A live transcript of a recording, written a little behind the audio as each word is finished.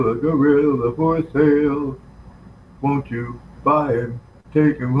a gorilla for sale. Won't you buy him?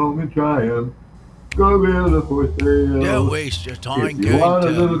 Take him home and try him. Gorilla for Don't sale. waste your If time you going want a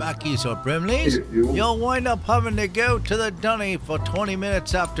to little, Mackey's or Brimley's. if you You'll wind up having to go to the dunny for 20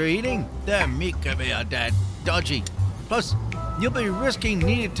 minutes after eating. The meat can be a dead dodgy. Plus, you'll be risking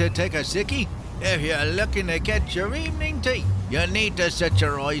needing to take a sickie. If you're looking to get your evening tea, you need to set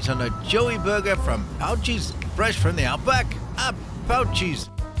your eyes on a Joey Burger from Pouchies, fresh from the outback. Pouchies.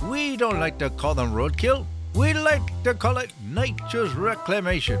 We don't like to call them roadkill. We like to call it nature's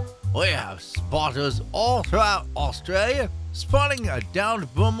reclamation. We have spotters all throughout Australia, spotting a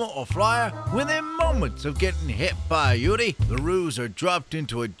downed boomer or flyer within moments of getting hit by a Yuri. The roos are dropped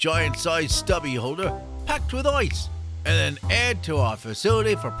into a giant-sized stubby holder packed with ice and then aired to our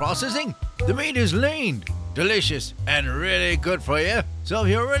facility for processing. The meat is lean, delicious, and really good for you. So if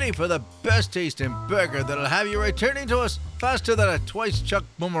you're ready for the best tasting burger that'll have you returning to us faster than a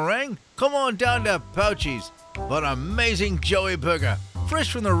twice-chucked boomerang, come on down to Pouchies for an amazing Joey Burger.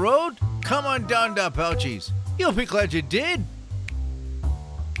 Fresh from the road? Come on down to Pouchies. You'll be glad you did.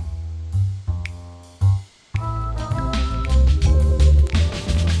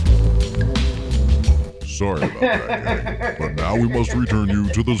 Sorry about that, gang. But now we must return you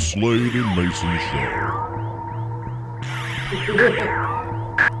to the Slade and Mason Show.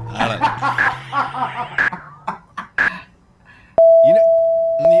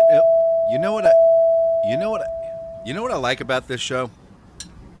 You know what I like about this show?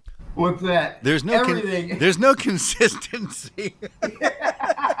 what's that? There's no everything. there's no consistency.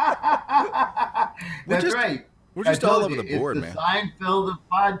 That's right. We're just I all told over you, the board, it's man. the Seinfeld of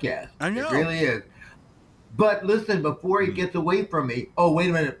podcast. I know. It really is. But listen, before he gets away from me. Oh, wait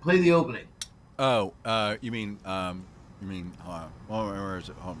a minute. Play the opening. Oh, you mean where is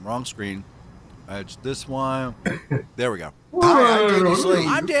it? Oh, wrong screen. It's this one. There we go. Hi, I'm Danny Slade.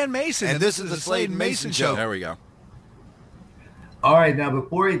 I'm Dan Mason, And this is the Slade and Mason Show. There we go. All right, now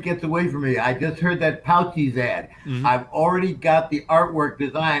before he gets away from me, I just heard that Pouchies ad. Mm-hmm. I've already got the artwork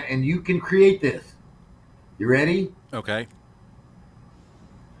design, and you can create this. You ready? Okay.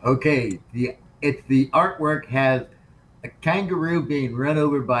 Okay, the artwork has a kangaroo being run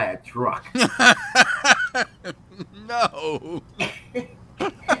over by a truck. No.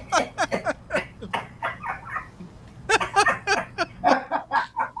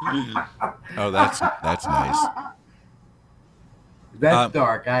 Oh, that's nice. That's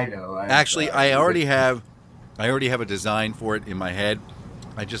dark, I know. Actually, I already have a design for it in my head.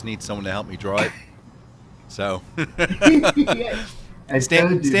 I just need someone to help me draw it. So Yeah. I Stand-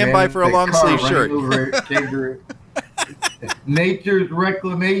 told you, stand man, by it's for a the long car sleeve running shirt. over a kangaroo. Nature's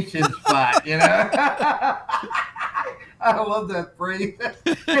reclamation spot, you know? I love that phrase.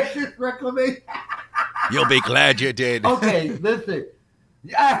 Nature's reclamation. you'll be glad you did. Okay, listen.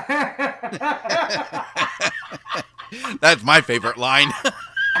 That's my favorite line.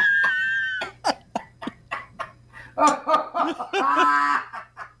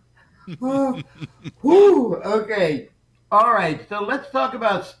 Whew, okay. All right, so let's talk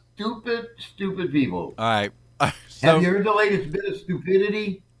about stupid people. All right. Have you heard the latest bit of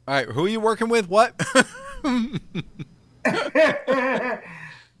stupidity? All right. Who are you working with? What?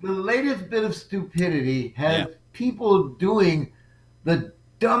 The latest bit of stupidity has people doing the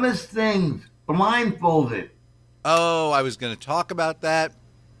dumbest things blindfolded. Oh, I was going to talk about that.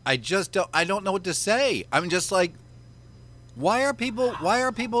 I don't know what to say. I'm just like, why are people,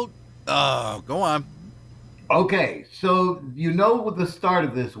 oh, go on. Okay, so you know what the start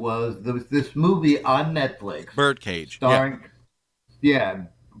of this was? There was this movie on Netflix. Birdcage. Starring,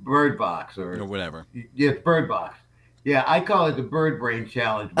 Bird Box Or whatever. Yes, Bird Box. Yeah, I call it the Bird Brain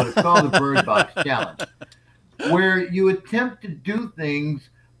Challenge, but it's called the Bird Box Challenge, where you attempt to do things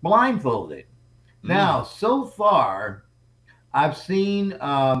blindfolded. Now, so far, I've seen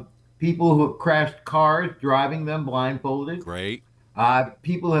people who have crashed cars driving them blindfolded. Great.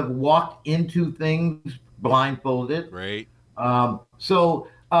 People have walked into things blindfolded. Great. Do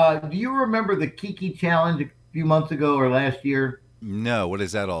you remember the Kiki Challenge a few months ago or last year? No, what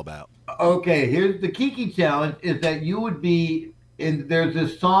is that all about? Okay, here's the Kiki Challenge is that you would be in, there's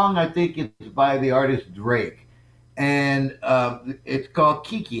this song, I think it's by the artist Drake, and it's called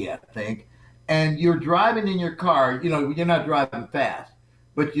Kiki, I think, and you're driving in your car, you know, you're not driving fast,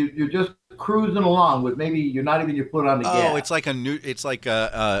 but you're just cruising along with maybe you're not even your foot on the gas. Oh, it's like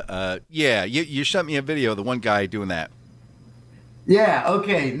you sent me a video of the one guy doing that. Yeah,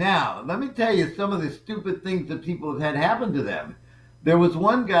 okay. Now, let me tell you some of the stupid things that people have had happen to them. There was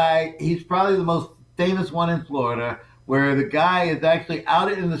one guy, he's probably the most famous one in Florida, where the guy is actually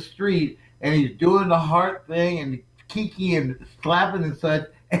out in the street and he's doing the heart thing and kiki and slapping and such,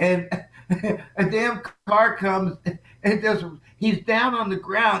 and a damn car comes and just he's down on the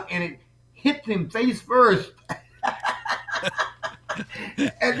ground and it hits him face first.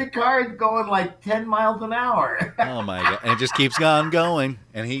 And the car is going like 10 miles an hour. Oh my god! And it just keeps on going.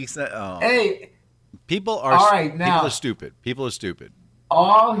 And he said, "Oh, Hey, people are all right, now- people are stupid. People are stupid."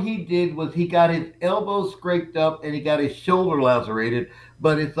 all he did was he got his elbow scraped up and he got his shoulder lacerated.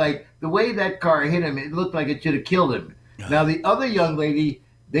 But it's like the way that car hit him, it looked like it should have killed him. Now, the other young lady,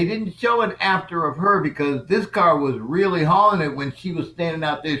 they didn't show an after of her because this car was really hauling it when she was standing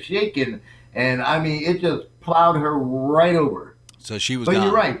out there shaking. And I mean, it just plowed her right over. So she was. But gone.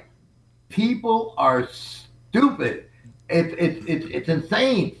 you're right. People are stupid. It's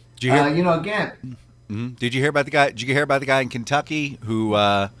insane. Did you hear? Again, Mhm. Did you hear about the guy? Did you hear about the guy in Kentucky who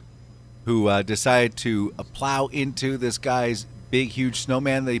decided to plow into this guy's big, huge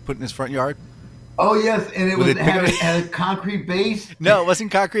snowman that he put in his front yard? oh yes, and it Was was it had bigger? had a concrete base. No, it wasn't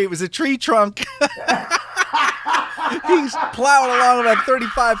concrete. It was a tree trunk. He's plowing along about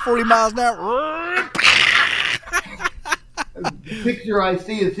 35, 40 miles an hour. The picture I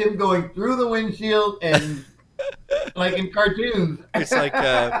see is him going through the windshield and like in cartoons. It's like,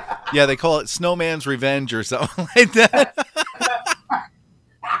 yeah, they call it Snowman's Revenge or something like that.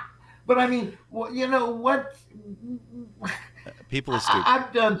 But I mean, well, you know what? People are stupid.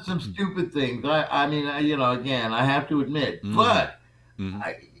 I've done some stupid things. I mean, again, I have to admit. Mhm. But Mhm.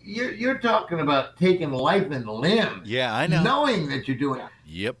 you're talking about taking life in limb. Yeah, I know. Knowing that you're doing it.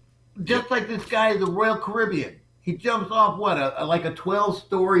 Yep. Just like this guy, the Royal Caribbean. He jumps off like a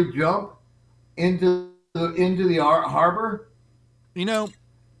 12-story jump into the harbor. You know,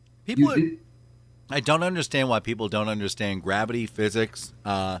 people. You did- I don't understand why people don't understand gravity, physics.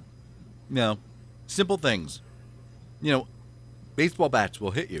 Simple things. Baseball bats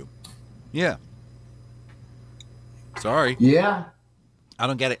will hit you. Yeah. Sorry, Yeah. I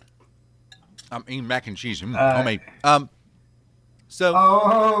don't get it. I'm eating mac and cheese. Uh, Homemade. So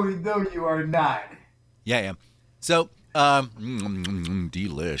Oh no, you are not. yeah, I am. So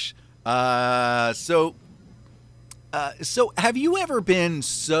delish. So have you ever been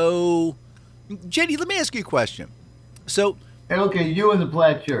so? JD, let me ask you a question. So Okay, you in the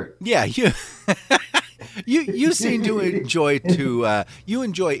plaid shirt. yeah, you. You seem to enjoy you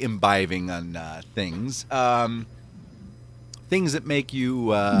enjoy imbibing on things things that make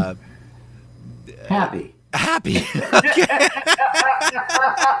you Happy. happy.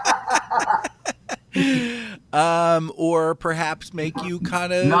 Or perhaps make you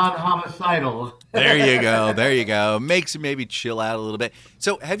kind of Non-homicidal. there you go makes you maybe chill out a little bit.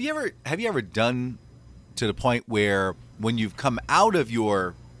 So have you ever done to the point where when you've come out of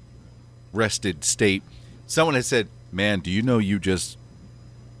your rested state, someone has said, "Man, do you know you just..."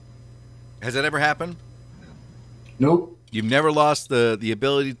 Has that ever happened? Nope. You've never lost the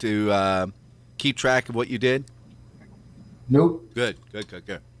ability to keep track of what you did? Nope. Good.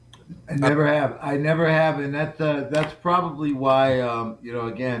 I never have. And that's probably why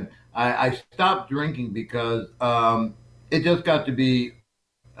again I stopped drinking because it just got to be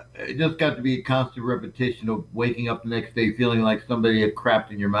a constant repetition of waking up the next day feeling like somebody had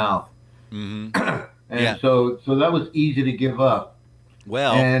crapped in your mouth. Mm-hmm. And Yeah. so that was easy to give up.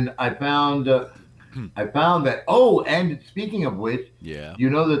 Well, And I found that. Oh, and speaking of which, yeah. you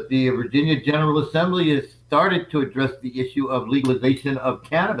know that the Virginia General Assembly has started to address the issue of legalization of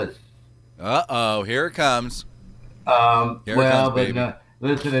cannabis. Uh-oh, here it comes. Here it Well, comes, baby. but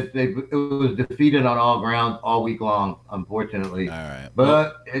listen, it was defeated on all grounds all week long, unfortunately. All right.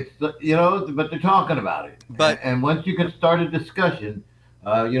 But but they're talking about it. But- and once you can start a discussion,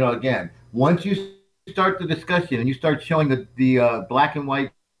 again, once you start the discussion and you start showing the black and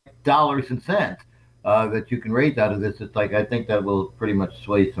white dollars and cents that you can raise out of this, it's like I think that will pretty much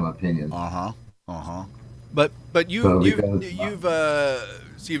sway some opinions. Uh-huh. But So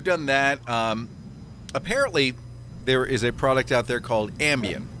you've done that. Apparently, there is a product out there called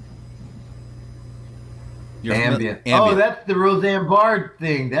Ambien. Ambient. Ambien. Oh, that's the Roseanne Barr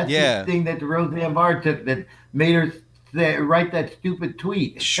thing. That's Yeah. the thing that the Roseanne Barr took that made her write that stupid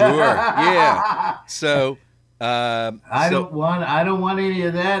tweet. Sure. Yeah. So, I don't want any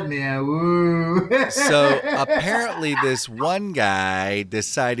of that, man. Woo. so apparently, this one guy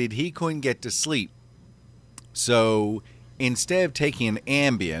decided he couldn't get to sleep. So instead of taking an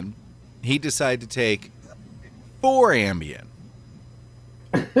Ambien, he decided to take 4 Ambien.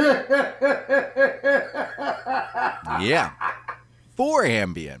 Yeah, 4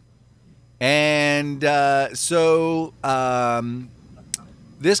 Ambien. And this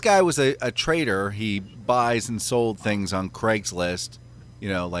guy was a trader. He buys and sold things on Craigslist,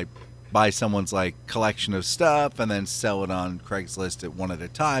 like buy someone's like collection of stuff and then sell it on Craigslist at one at a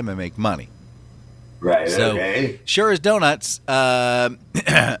time and make money. Right. So, Okay. sure as donuts.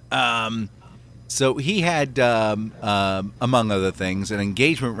 So he had, among other things, an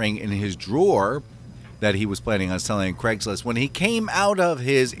engagement ring in his drawer that he was planning on selling on Craigslist. When he came out of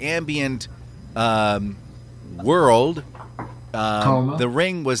his ambient world, Coma. the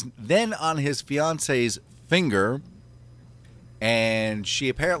ring was then on his fiance's finger, and she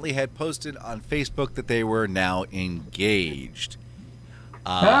apparently had posted on Facebook that they were now engaged.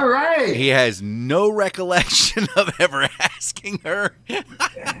 All right. He has no recollection of ever asking her.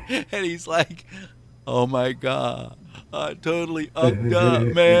 And he's like, oh my God, I totally upped up,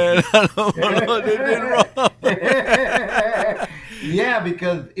 man. I don't know what I did wrong. Yeah,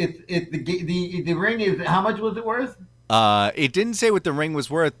 because the ring is, how much was it worth? It didn't say what the ring was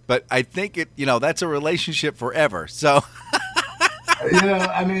worth, but I think that's a relationship forever. So,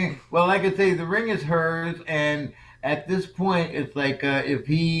 I mean, well, like I say, the ring is hers, and at this point, it's like if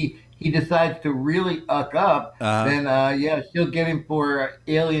he decides to really uck up, then she'll get him for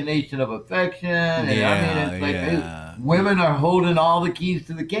alienation of affection. And it's like hey, women are holding all the keys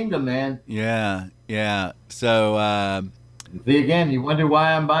to the kingdom, man. Yeah. So, see again, you wonder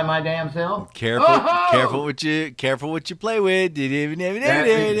why I'm by my damn self? Careful what you play with. That's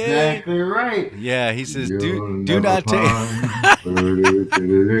exactly right. Yeah, he says, You'll do not take.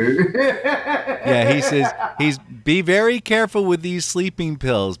 Yeah, he says be very careful with these sleeping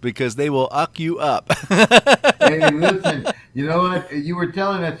pills because they will uck you up. Hey, listen, you know what? You were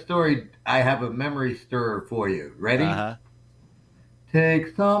telling that story. I have a memory stirrer for you. Ready? Uh-huh.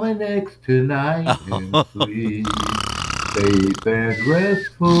 Take Sominex tonight and sleep. Safe and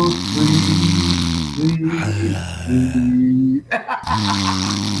restful sleep.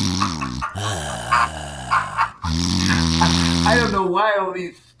 I don't know why all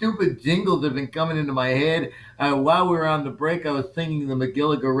these stupid jingles have been coming into my head. While we were on the break, I was singing the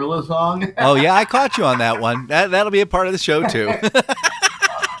Magilla Gorilla song. Oh, yeah, I caught you on that one. That'll be a part of the show, too.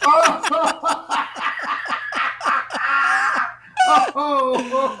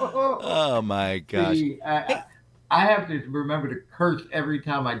 Oh, my gosh. See, I have to remember to curse every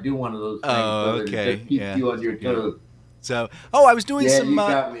time I do one of those things. Oh, okay. To keep you on your toes. So, I was doing You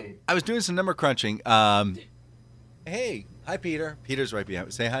got me. I was doing some number crunching. Hey, hi, Peter. Peter's right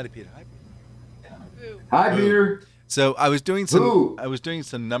behind. Say hi to Peter. Hi, Peter. Hi, Peter. So I was doing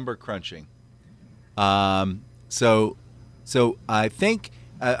some number crunching. So I think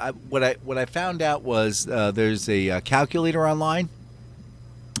what I found out was there's a calculator online,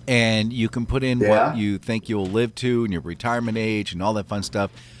 and you can put in what you think you'll live to and your retirement age and all that fun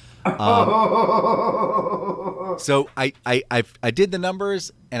stuff. So I did the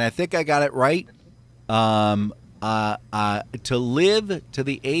numbers, and I think I got it right. To live to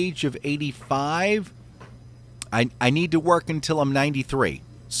the age of 85, I need to work until I'm 93.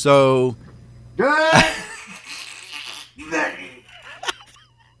 So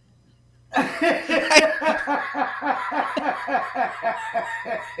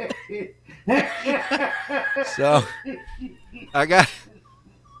so I got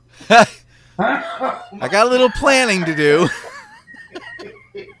a little planning to do.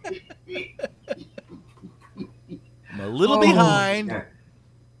 I'm a little behind,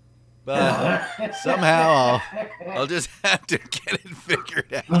 but somehow I'll just have to get it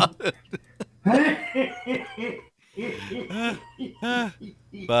figured out.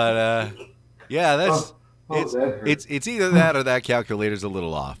 But yeah, that's it's either that or that calculator's a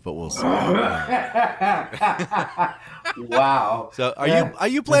little off, but we'll see. Wow. So are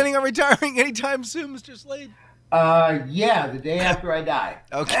you planning on retiring anytime soon, Mr. Slade? Yeah, the day after I die.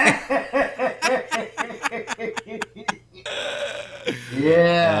 Okay.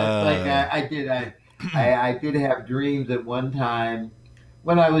 Yeah, it's like I did have dreams at one time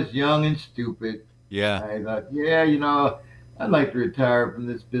when I was young and stupid. Yeah. I thought, I'd like to retire from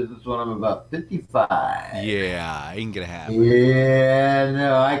this business when I'm about 55. Yeah, ain't gonna happen. Yeah,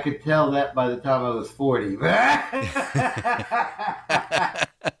 no, I could tell that by the time I was 40.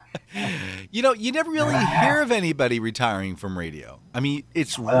 You never really hear of anybody retiring from radio. I mean,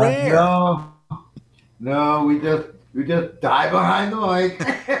 it's rare. No, we just die behind the mic.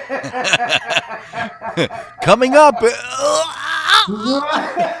 Coming up.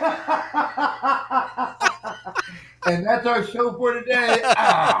 And that's our show for today.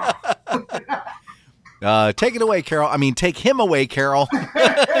 Take it away, Carol. I mean, take him away, Carol.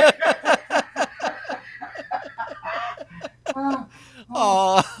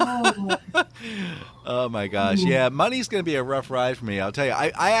 Oh my gosh. Yeah, money's going to be a rough ride for me. I'll tell you.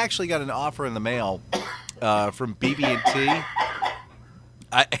 I actually got an offer in the mail from BB&T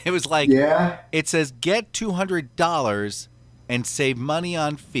It was like, Yeah. it says get $200 and save money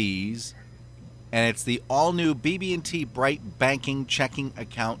on fees, and it's the all-new BB&T Bright Banking checking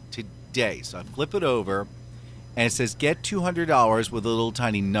account today. So I flip it over, and it says get $200 with a little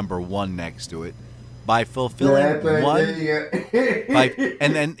tiny number 1 next to it by fulfilling That's right, one. there you go.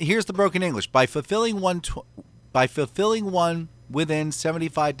 And then here's the broken English: by fulfilling one within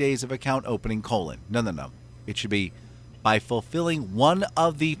 75 days of account opening. No. It should be by fulfilling one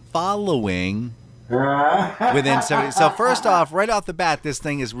of the following within 70. So first off, right off the bat, this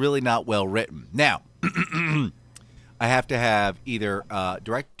thing is really not well written. Now, I have to have either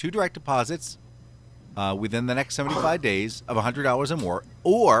two direct deposits within the next 75 days of $100 or more,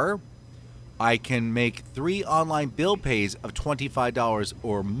 or I can make 3 online bill pays of $25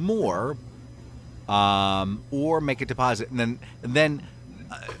 or more, or make a deposit, and then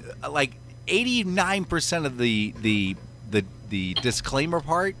like 89% of the disclaimer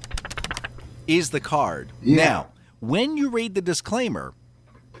part is the card. Yeah. Now, when you read the disclaimer,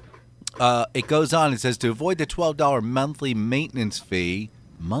 it goes on. It says to avoid the $12 monthly maintenance fee.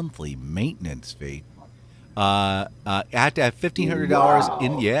 I have to have $1,500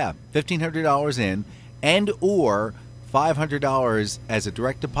 in. Yeah, $1,500 in, and or $500 as a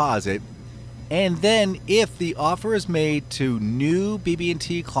direct deposit. And then, if the offer is made to new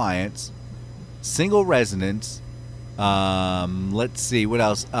BB&T clients, single residents, let's see what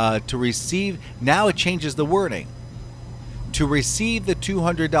else. To receive, now it changes the wording. To receive the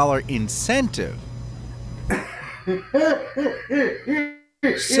 $200 incentive.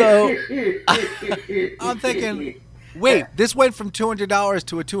 So I'm thinking, wait, this went from $200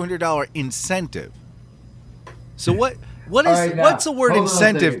 to a $200 incentive. So what is All right, now, what's the word hold on a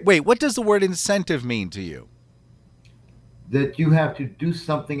incentive? second. Wait, what does the word incentive mean to you? That you have to do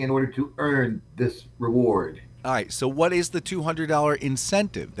something in order to earn this reward. All right, so what is the $200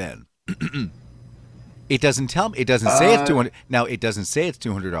 incentive then? It doesn't tell me. It doesn't say it's 200. Now it doesn't say it's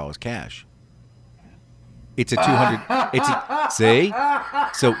 $200 cash. It's a 200. See?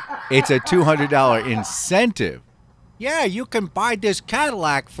 So it's a $200 incentive. Yeah, you can buy this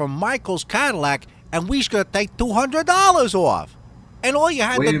Cadillac from Michael's Cadillac, and we're gonna take $200 off. And all you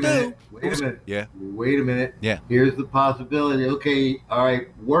had Wait to a do. minute. Wait a minute. Yeah. Wait a minute. Yeah. Here's the possibility. Okay. All right.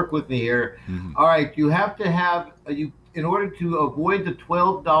 Work with me here. Mhm. All right. You have to have in order to avoid the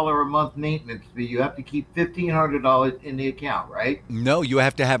 $12 a month maintenance fee. You have to keep $1,500 in the account, right? No, you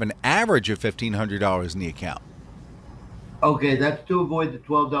have to have an average of $1,500 in the account. Okay. That's to avoid the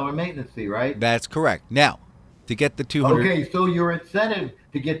 $12 maintenance fee, right? That's correct. Now, to get the 200. Okay. So your incentive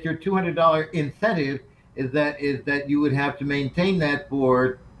to get your $200 incentive is that you would have to maintain that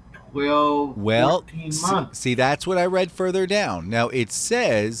for 12, 14 months. See, that's what I read further down. Now, it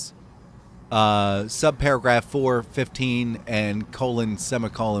says subparagraph 4:15 and colon,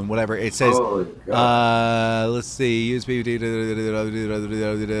 semicolon, whatever. It says, Oh, God. let's see, USB to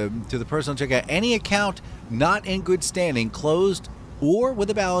the personal checkout. Any account not in good standing, closed, or with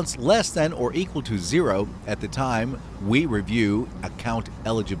a balance less than or equal to 0 at the time we review account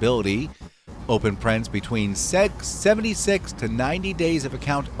eligibility, open parens between 76 to 90 days of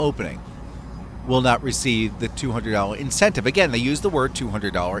account opening, will not receive the $200 incentive. Again, they use the word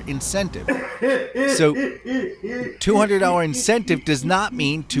 $200 incentive. So $200 incentive does not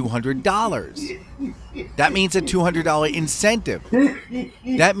mean $200. That means a $200 incentive.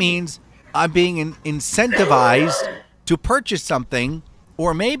 That means I'm being incentivized to purchase something,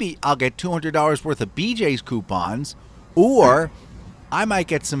 or maybe I'll get $200 worth of BJ's coupons, or I might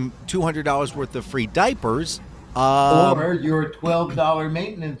get some $200 worth of free diapers. Or your $12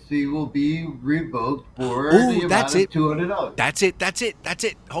 maintenance fee will be revoked for the amount that's of it. $200. That's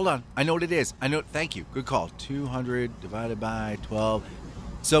it. Hold on. I know what it is. Thank you. Good call. 200 divided by 12.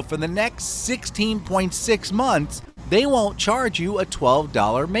 So for the next 16.6 months, they won't charge you a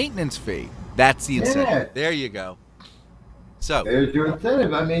 $12 maintenance fee. That's the incentive. Yeah. There you go. So There's your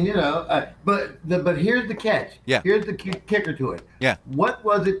incentive. I mean, but here's the catch. Yeah. Here's the kicker to it. Yeah. What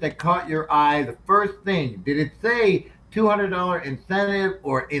was it that caught your eye? The first thing. Did it say $200 incentive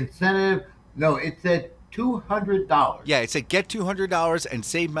or incentive? No, it said $200. yeah, it said get $200 and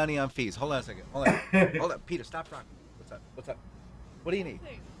save money on fees. Hold on a second. Hold on. Peter, stop talking. What's up? What do you need?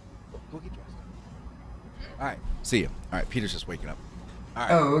 Go get dressed. All right. See you. All right. Peter's just waking up. All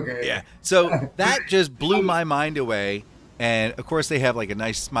right. Oh, okay. Yeah. So that just blew my mind away. And of course, they have like a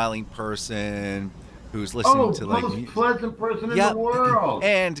nice smiling person who's listening to like most pleasant person in Yep. the world.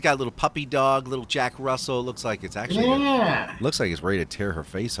 And it's got a little puppy dog, little Jack Russell. It looks like it's actually Yeah. looks like it's ready to tear her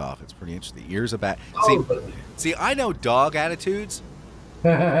face off. It's pretty interesting. The ears are back. Oh, See, I know dog attitudes.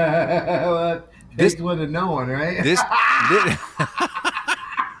 well, This- takes one to know one, right? This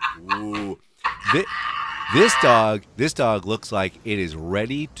This dog looks like it is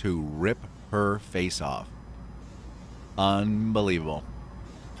ready to rip her face off. Unbelievable.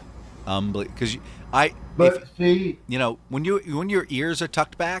 Because see, when your ears are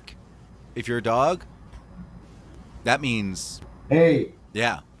tucked back, if you're a dog, that means hey,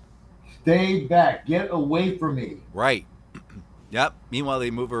 yeah, stay back, get away from me. right. Yep. Meanwhile,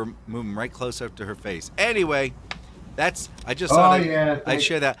 they move them right close up to her face. Anyway, I just thought I'd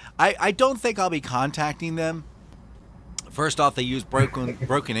share that. I don't think I'll be contacting them. First off, they use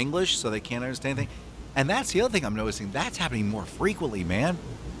broken English, so they can't understand anything. And that's the other thing I'm noticing. That's happening more frequently, man.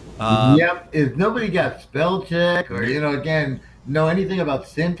 Yep. If nobody got spell check or, again, know anything about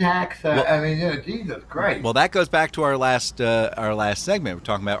syntax, Jesus Christ. Well, that goes back to our last segment. We're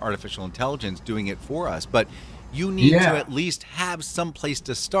talking about artificial intelligence doing it for us. But you need to at least have some place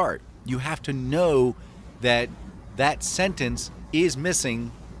to start. You have to know that sentence is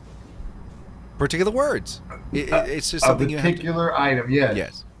missing particular words. It's just something you have to... A particular item, yes.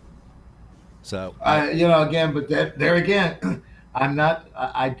 Yes. So... again, but there again, I'm not...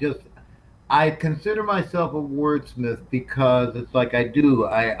 I consider myself a wordsmith because it's like I do.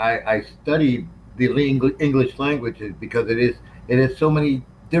 I study the English languages because it is so many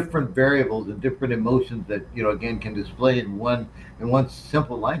different variables and different emotions that again can display in one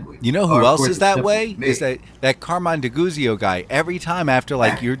simple language. You know who else is that way? Is that Carmine DeGuzio guy? Every time after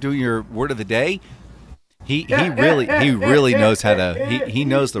you're doing your word of the day, he really knows how to he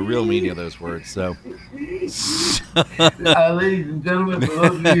knows the real meaning of those words. So, ladies and gentlemen, for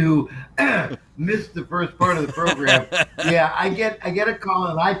those of you who missed the first part of the program, I get a call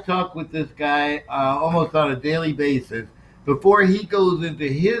and I talk with this guy almost on a daily basis. Before he goes into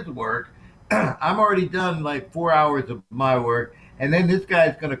his work, I'm already done 4 hours of my work, and then this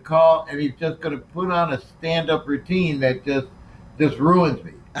guy's going to call and he's just going to put on a stand-up routine that just ruins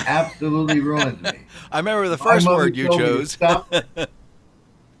me. Absolutely ruins me. I remember the first word you chose.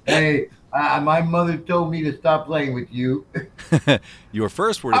 Hey, my mother told me to stop playing with you. Your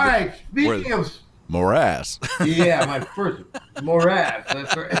first word. All right, speaking of morass. Yeah, my first morass.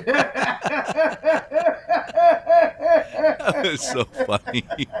 That's right. That was so funny.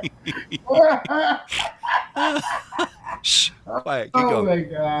 Shh, quiet. Keep going. Oh my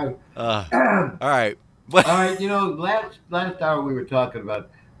God. All right. All right. Last hour we were talking about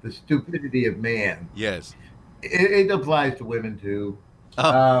the stupidity of man. Yes. It applies to women too.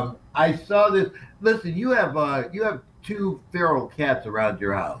 I saw this. Listen, you have two feral cats around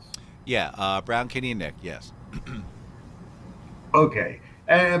your house. Yeah, Brown Kitty and Nick. Yes. Okay.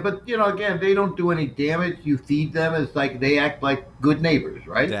 But again, they don't do any damage. You feed them. It's like they act like good neighbors,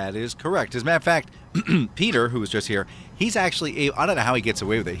 right? That is correct. As a matter of fact, Peter, who was just here, he's actually I don't know how he gets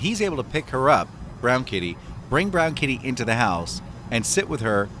away with it. He's able to pick her up, Brown Kitty, bring Brown Kitty into the house, and sit with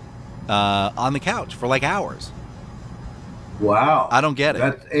her on the couch for hours. Wow. I don't get it.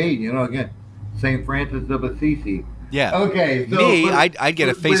 That's again, St. Francis of Assisi. Yeah. Okay. So, I'd get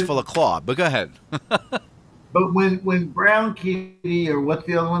a face full of claw, but go ahead. But when Brown Kitty, or what's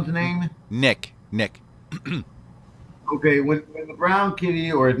the other one's name? Nick. Okay, when the Brown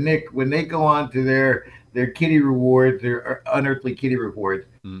Kitty or Nick, when they go on to their kitty rewards, their unearthly kitty rewards,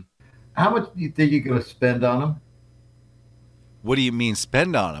 how much do you think you're going to spend on them? What do you mean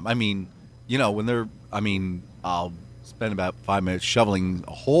spend on them? I mean, when they're, I'll spend about 5 minutes shoveling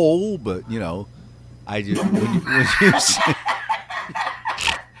a hole, but I just when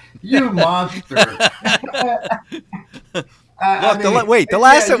you you monster. Wait. The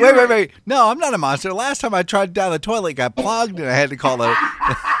last time, wait. No, I'm not a monster. The last time I tried down the toilet, got plugged, and I had to call a.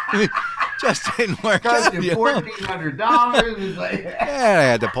 Just didn't work out. $1,400. Yeah, I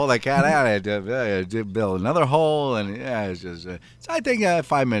had to pull the cat out. I had to build another hole, and it's just. So I think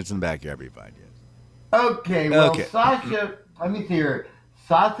 5 minutes in the backyard would be fine. Yes. Okay. Well, Sasha, let me see here.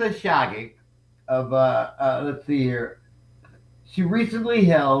 Sasha Shaggy of let's see here. She recently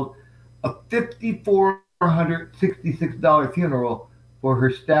held a $5,466 funeral for her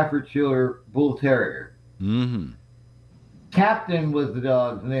Staffordshire Bull Terrier. Mm-hmm. Captain was the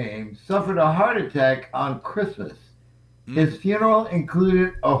dog's name, suffered a heart attack on Christmas. His funeral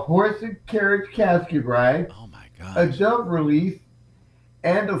included a horse and carriage casket ride, oh my gosh, a dove release,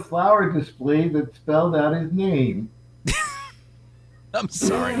 and a flower display that spelled out his name. I'm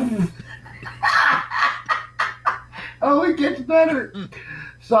sorry. Oh, it gets better.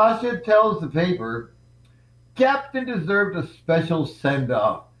 Sasha tells the paper, Captain deserved a special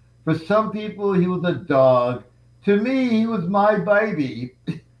send-off. For some people, he was a dog. To me, he was my baby.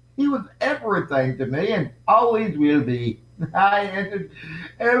 He was everything to me and always will be. I entered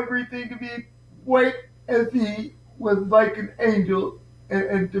everything to be quite as he was like an angel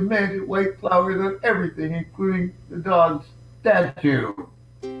and demanded white flowers on everything, including the dog's statue.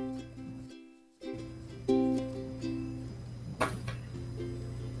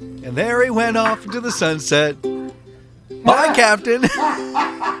 And there he went off into the sunset. Bye, Captain.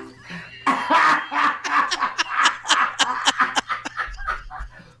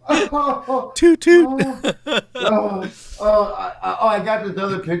 Toot toot. I got this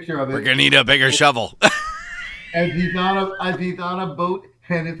other picture of it. We're gonna need a bigger shovel. As he's on a boat,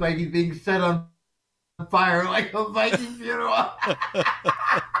 and it's like he's being set on fire like a Viking funeral.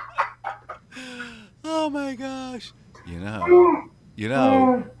 Oh my gosh! You know.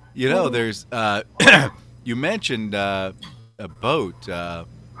 There's. You mentioned a boat. I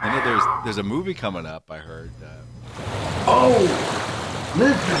know there's a movie coming up. I heard.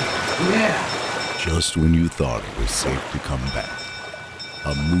 Listen, yeah. Just when you thought it was safe to come back,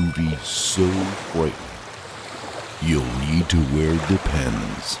 a movie so frightening you'll need to wear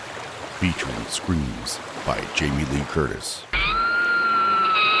Depends, featuring screams by Jamie Lee Curtis.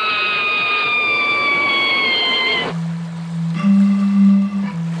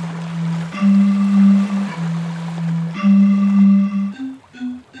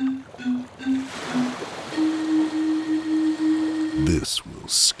 This will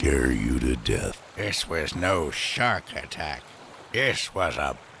scare you to death. This was no shark attack. This was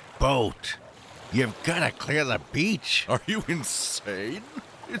a boat. You've got to clear the beach. Are you insane?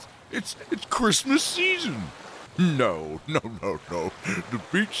 It's Christmas season. No. The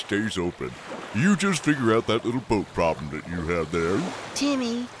beach stays open. You just figure out that little boat problem that you have there.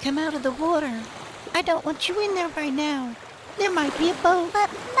 Timmy, come out of the water. I don't want you in there right now. There might be a boat. But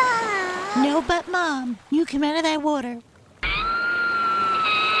Mom. No, but Mom. You come out of that water.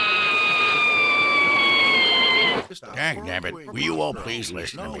 Dang nabbit, will you all please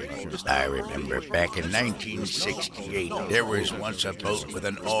listen to me? I remember back in 1968, there was once a boat with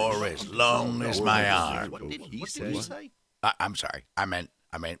an oar as long as my arm. What did he say? I'm sorry. I meant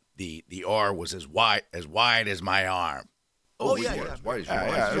the oar was as wide as my arm. Oh, yeah. As wide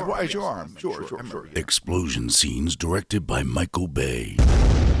as your arm. Sure. Explosion scenes directed by Michael Bay.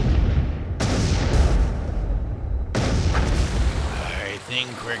 I think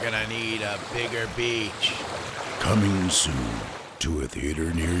we're gonna need a bigger beach. Coming soon to a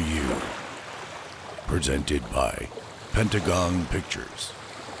theater near you. Presented by Pentagon Pictures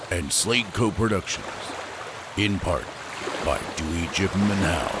and Slate Co-Productions. In part by Dewey Giffen and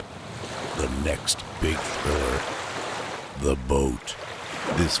Howe. The next big thriller, The Boat.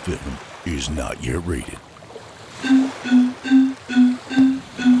 This film is not yet rated.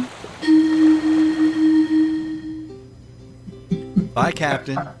 Bye,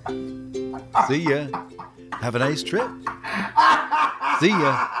 Captain. See ya. Have a nice trip. See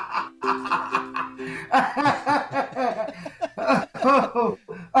ya.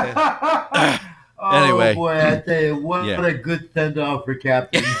 Anyway. Oh boy, I tell you, what a good send-off for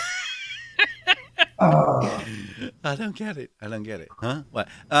Captain. I don't get it. Huh? What?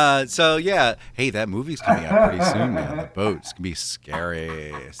 So yeah. Hey, that movie's coming out pretty soon, man. The boat's gonna be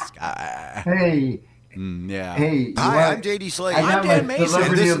scary. Sky. Hey. Yeah. Hey. Hi, I'm JD Slade. I'm Dan Mason.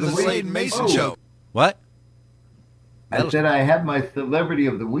 And this is the Slade and Mason Show. What? I said I have my celebrity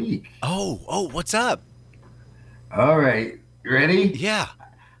of the week. Oh, what's up? All right. You ready? Yeah.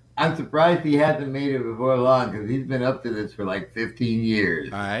 I'm surprised he hasn't made it before long because he's been up to this for like 15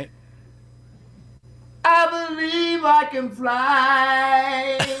 years. All right. I believe I can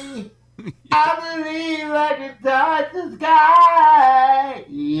fly. I believe I can touch the sky.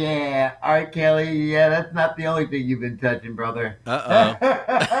 Yeah, R. Kelly. Yeah, that's not the only thing you've been touching, brother. Uh-oh.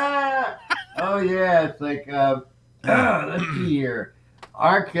 Oh, yeah. It's like, let's see here.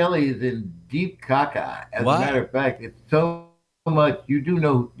 R. Kelly is in deep caca. As What? a matter of fact, it's so much. You do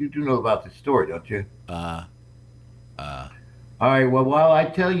know about the story, don't you? All right. Well, while I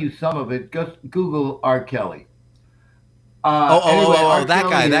tell you some of it, just Google R. Kelly. Anyway, R. that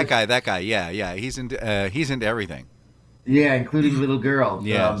Kelly guy. Yeah. He's into everything. Yeah, including little girls.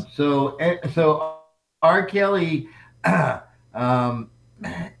 Yes. So R. Kelly,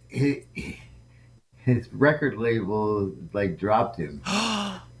 his record label like dropped him.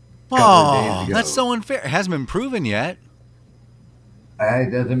 Oh, days ago. that's so unfair. It hasn't been proven yet.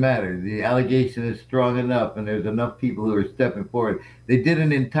 It doesn't matter. The allegation is strong enough, and there's enough people who are stepping forward. They did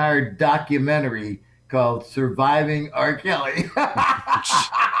an entire documentary called "Surviving R. Kelly,"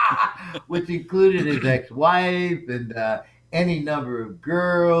 which included his ex-wife and any number of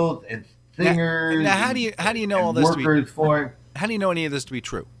girls and singers. Now, how do you know all this to be? Workers for him. How do you know any of this to be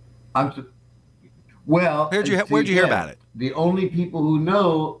true? Well, Where'd you hear about it? the only people who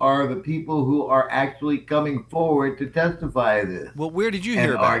know are the people who are actually coming forward to testify this. Well, where did you And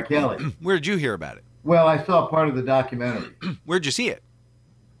hear about R. it? Kelly. Where did you hear about it? Well, I saw part of the documentary Where'd you see it?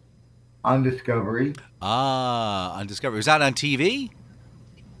 on Discovery. Ah, on Discovery. Was that on TV?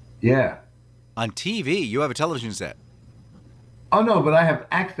 Yeah. On TV? You have a television set. Oh no, but I have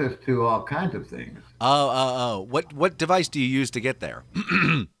access to all kinds of things. Oh. What device do you use to get there?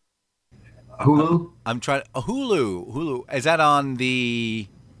 Hulu. I'm trying. Hulu. Is that on the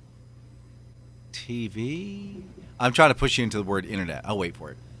TV? I'm trying to push you into the word internet. I'll wait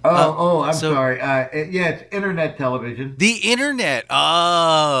for it. I'm sorry. Yeah, it's internet television. The internet.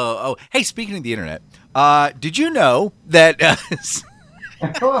 Oh. Hey, speaking of the internet, did you know that? Do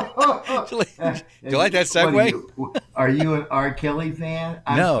you like that segue? Are you an R. Kelly fan?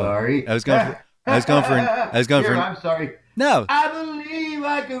 I'm No. sorry. I was going for. I'm sorry. No. I believe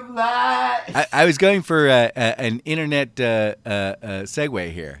I can fly. I was going for an internet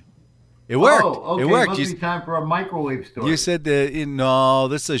segue here. It worked. Oh, okay. It worked. Must be time for a microwave story. You said no,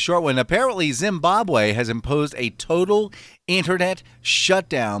 this is a short one. Apparently, Zimbabwe has imposed a total internet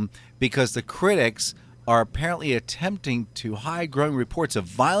shutdown because the critics are apparently attempting to hide growing reports of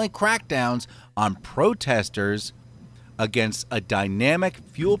violent crackdowns on protesters against a dynamic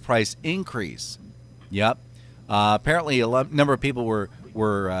fuel price increase. Yep. Apparently, a number of people were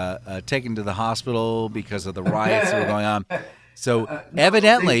taken to the hospital because of the riots that were going on. So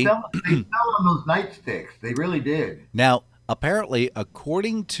evidently, they fell on those nightsticks. They really did. Now, apparently,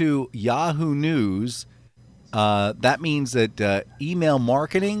 according to Yahoo News, that means that email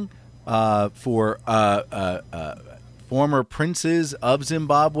marketing for former princes of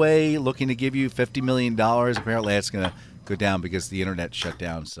Zimbabwe looking to give you $50 million. Apparently, that's going to go down because the internet shut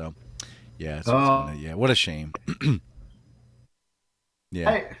down. So, yeah, what a shame.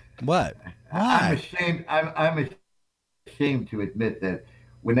 Yeah. What? Why? I'm ashamed. I'm ashamed to admit that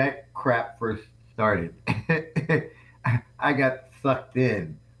when that crap first started, I got sucked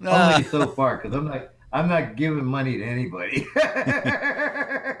in. Only so far, because I'm not giving money to anybody.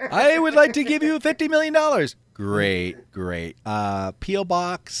 I would like to give you $50 million. Great. P.O.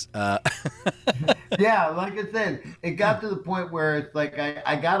 Box. Yeah, like I said, it got to the point where it's like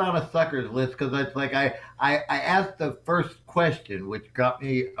I got on a suckers list because it's like I asked the first question, which got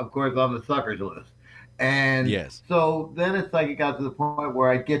me, of course, on the suckers list. And yes. So then it's like it got to the point where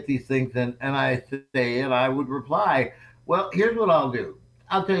I get these things and I say, and I would reply, well, here's what I'll do.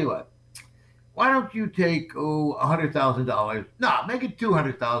 I'll tell you what. Why don't you take $100,000? No, make it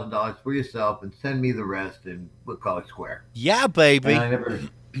 $200,000 for yourself and send me the rest, and we'll call it square. Yeah, baby. And I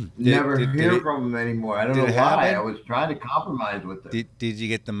never hear from them anymore. I don't know why. Happen? I was trying to compromise with them. Did you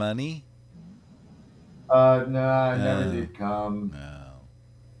get the money? No, I never did come. No.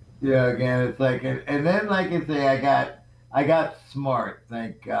 Yeah, again, it's like, and then like I say, I got smart,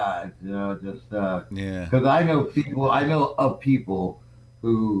 thank God. You know, just yeah. Because I know of people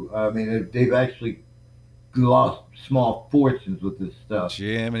who, I mean, they've actually lost small fortunes with this stuff.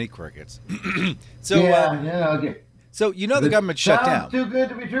 Jiminy crickets. So, okay. So, you know the government shut down. Sounds too good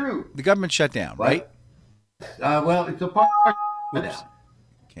to be true. The government shut down, right? Well, it's a part. Oops.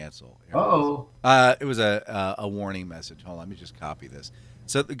 Cancel. Uh-oh. It was a warning message. Hold on, let me just copy this.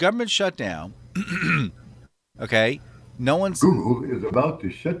 So, the government shut down. Okay. No one's. Google is about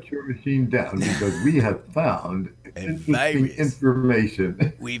to shut your machine down because we have found interesting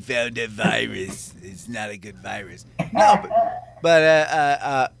information. We found a virus. It's not a good virus. No,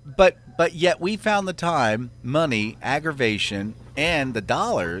 but yet we found the time, money, aggravation, and the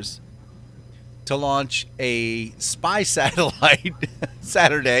dollars to launch a spy satellite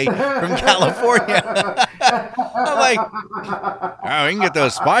Saturday from California. I'm like, oh, we can get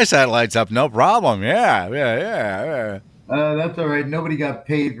those spy satellites up, no problem. Yeah. That's all right. Nobody got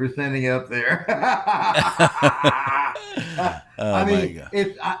paid for sending it up there. I mean,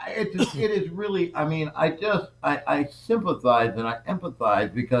 it is really. I mean, I sympathize and I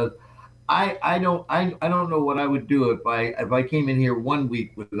empathize because I don't know what I would do if I came in here 1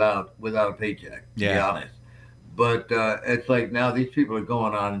 week without a paycheck. To be honest. But it's like now these people are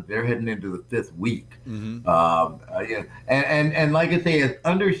going on; they're heading into the fifth week. Mm-hmm. And like I say, as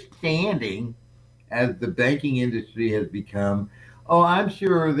understanding as the banking industry has become, I'm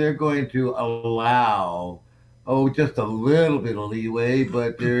sure they're going to allow just a little bit of leeway,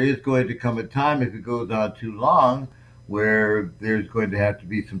 but there is going to come a time if it goes on too long where there's going to have to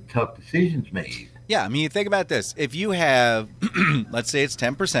be some tough decisions made. Yeah, I mean, you think about this. If you have, let's say it's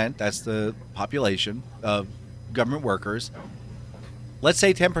 10%, that's the population of government workers. Let's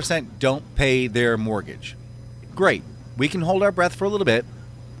say 10% don't pay their mortgage. Great. We can hold our breath for a little bit.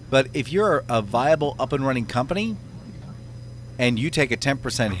 But if you're a viable, up and running company, and you take a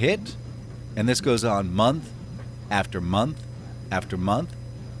 10% hit, and this goes on month after month after month.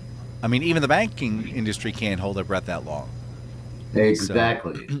 I mean, even the banking industry can't hold their breath that long.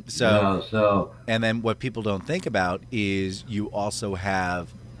 Exactly. So, and then what people don't think about is you also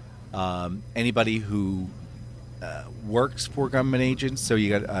have anybody who works for government agents. So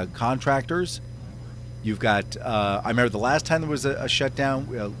you got contractors. You've got. I remember the last time there was a shutdown.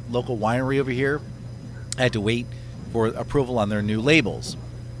 A local winery over here had to wait for approval on their new labels,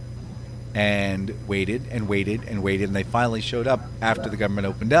 and waited and waited and waited, and they finally showed up after the government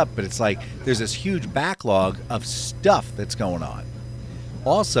opened up. But it's like there's this huge backlog of stuff that's going on.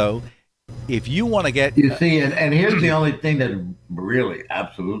 Also, if you want to get... You see, and here's the only thing that really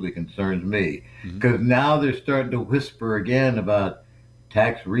absolutely concerns me, because now they're starting to whisper again about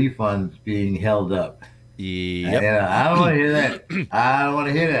tax refunds being held up. Yep. And I don't want to hear that. I don't want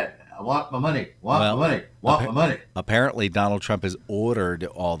to hear that. I want my money. Want my money. Apparently, Donald Trump has ordered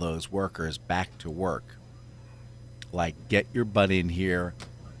all those workers back to work. Like, get your butt in here.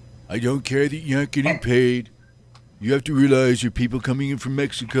 I don't care that you're not getting paid. You have to realize there are people coming in from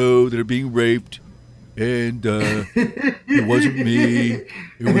Mexico that are being raped. And it wasn't me.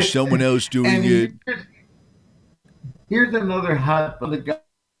 It was someone else doing it. Here's another hot for the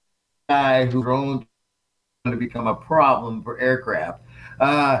guy who's going to become a problem for aircraft.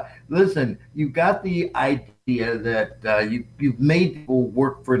 Listen, you've got the idea that you've made people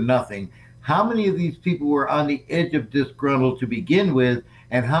work for nothing. How many of these people were on the edge of disgruntled to begin with,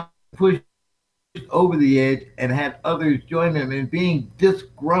 and how pushed over the edge and had others join them in being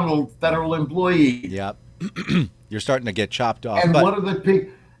disgruntled federal employees? Yep. You're starting to get chopped off. And but... what are the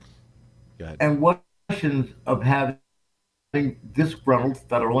Go ahead. And what questions of having disgruntled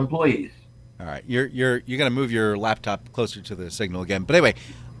federal employees? All right, you're going to move your laptop closer to the signal again. But anyway,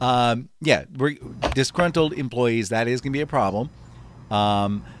 we're disgruntled employees. That is going to be a problem.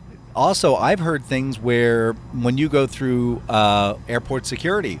 Also, I've heard things where when you go through airport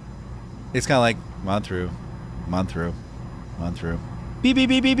security, it's kind of like, come on through, beep beep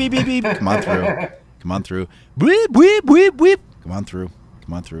beep beep beep beep beep, come on through, whip whip whip whip, come on through.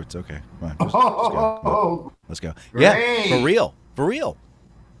 It's okay. Come on, let's go. Come on. Let's go. Great. Yeah, for real.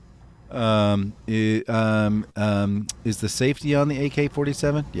 Is the safety on the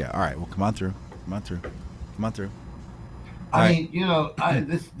AK-47? Yeah. All right. Well, come on through. I mean, you know,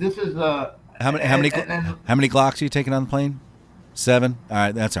 this is how many Glocks are you taking on the plane? 7. All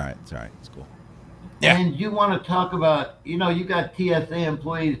right. That's all right. It's all right. It's cool. Yeah. And you want to talk about, you know, you got TSA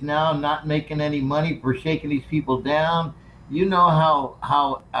employees now not making any money for shaking these people down. You know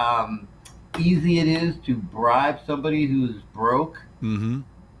how easy it is to bribe somebody who's broke. Mm-hmm.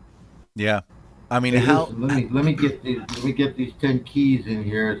 Yeah. I mean, hey, how? Listen, let me get these 10 keys in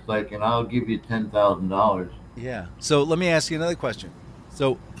here. It's like, and I'll give you $10,000. Yeah. So let me ask you another question.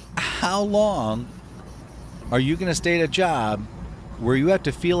 So, how long are you going to stay at a job where you have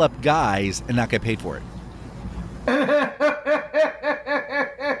to feel up guys and not get paid for it?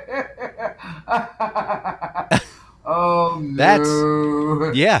 Oh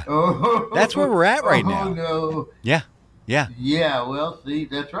no! That's where we're at right now. Oh no! Yeah. Well, see,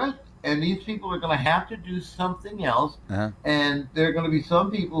 that's right. And these people are going to have to do something else, and there are going to be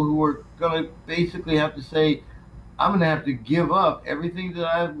some people who are going to basically have to say, "I'm going to have to give up everything that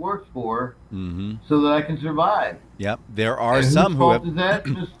I've worked for, so that I can survive." Yep. There are and some who have. Is that?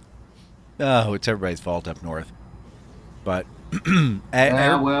 Oh, it's everybody's fault up north. But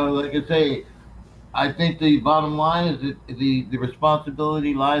well, like I say, I think the bottom line is that the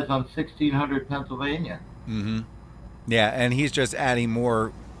responsibility lies on 1600 Pennsylvania. Mm-hmm. Yeah, and he's just adding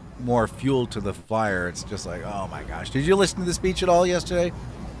more fuel to the fire. It's just like, oh my gosh! Did you listen to the speech at all yesterday?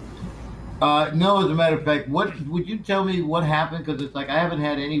 No, as a matter of fact, what would you tell me what happened? Because it's like I haven't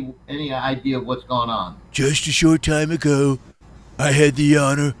had any idea of what's going on. Just a short time ago, I had the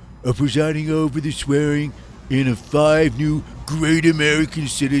honor of presiding over the swearing in of 5 new great American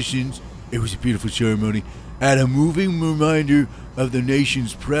citizens. It was a beautiful ceremony and a moving reminder of the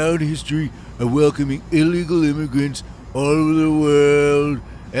nation's proud history of welcoming illegal immigrants all over the world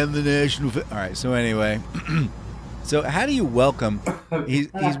and the national... All right, so anyway, so how do you welcome... He's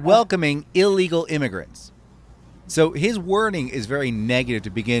welcoming illegal immigrants. So his wording is very negative to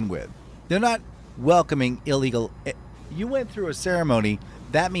begin with. They're not welcoming illegal... You went through a ceremony.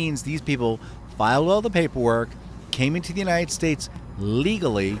 That means these people filed all the paperwork, came into the United States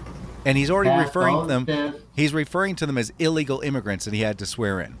legally, and he's already referring to them. He's referring to them as illegal immigrants that he had to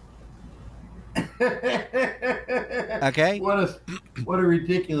swear in. Okay? What a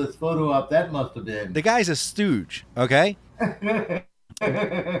ridiculous photo op that must have been. The guy's a stooge, okay?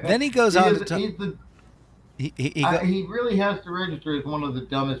 Then he goes on to he really has to register as one of the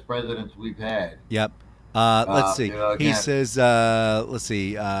dumbest presidents we've had. Yep. Let's see. He again. says, let's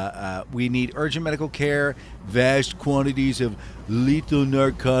see. We need urgent medical care. Vast quantities of lethal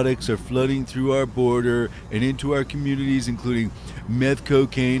narcotics are flooding through our border and into our communities, including meth,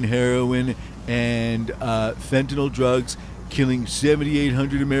 cocaine, heroin, and fentanyl drugs, killing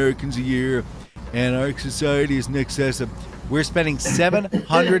 7,800 Americans a year. And our society is in excess of. We're spending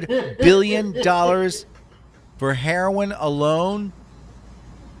 $700 billion for heroin alone,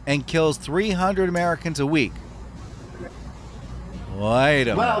 and kills 300 Americans a week. Wait a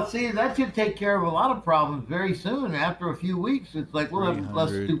minute. Well, see, that should take care of a lot of problems very soon. After a few weeks, it's like we'll have less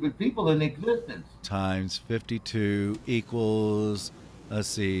 300 stupid people in existence. Times 52 equals, let's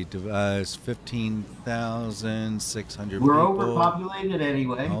see, 15,600 We're people. overpopulated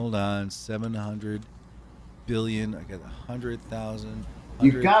anyway. Hold on, 700 billion. I got 100,000.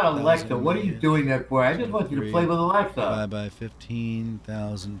 You've got Alexa. What are you doing that for? I just want you to play with Alexa. Divided by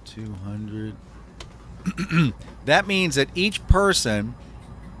 15,200. That means that each person,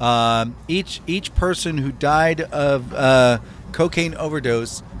 each person who died of cocaine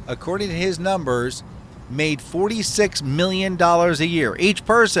overdose, according to his numbers, made $46 million a year. Each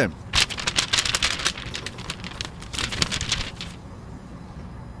person.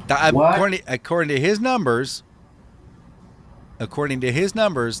 What? According to his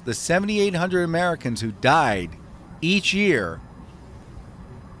numbers, the 7,800 Americans who died each year,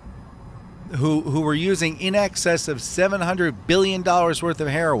 who were using in excess of $700 billion worth of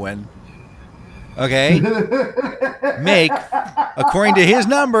heroin, okay, make, according to his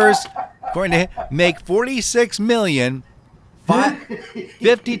numbers, make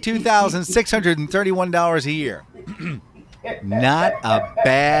 $52,631 a year. Not a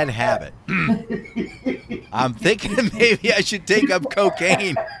bad habit. I'm thinking maybe I should take up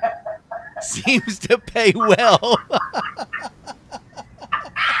cocaine. Seems to pay well.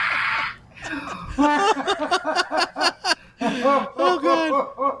 Oh, God.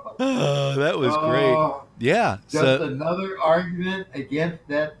 Oh, that was great. Yeah. Just another argument against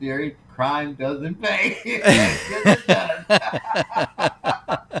that theory. Crime doesn't pay.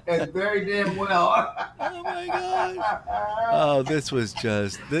 And very damn well. Oh, my gosh. Oh, this was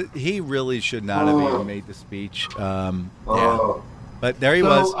just... he really should not have even made the speech. Yeah. But there he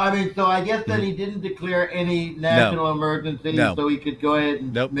was. So I guess that he didn't declare any national emergency, so he could go ahead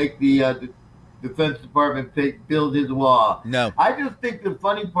and make the Defense Department build his wall. No. I just think the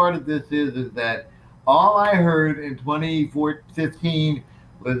funny part of this is that all I heard in 2015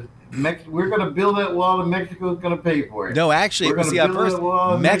 was we're going to build that wall and Mexico's going to pay for it. No, actually, first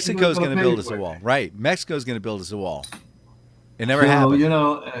Mexico's going to build us a wall. Right. Mexico's going to build us a wall. It never happened.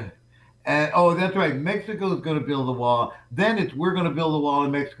 That's right. Mexico's going to build the wall. Then we're going to build the wall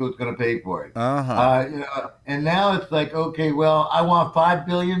and Mexico's going to pay for it. And now it's like, okay, well, I want $5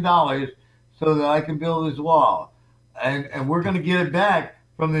 billion so that I can build this wall. And we're going to get it back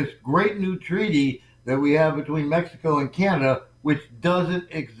from this great new treaty that we have between Mexico and Canada, which doesn't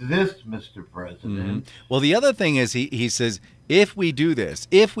exist, Mr. President. Mm-hmm. Well, the other thing is he says, if we do this,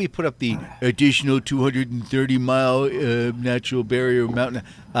 if we put up the additional 230-mile natural barrier mountain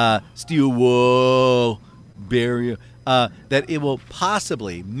steel wall barrier, that it will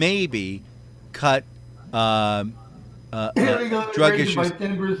possibly, maybe, cut drug issues by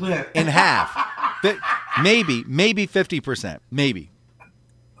 10%. in half. Maybe 50%. Maybe.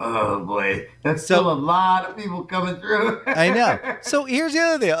 Oh, boy. That's still a lot of people coming through. I know. So here's the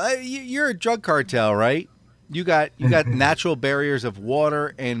other thing. You're a drug cartel, right? You got natural barriers of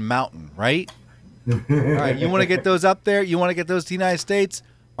water and mountain, right? All right. You want to get those up there? You want to get those to the United States?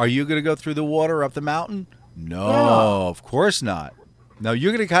 Are you going to go through the water up the mountain? No, of course not. No,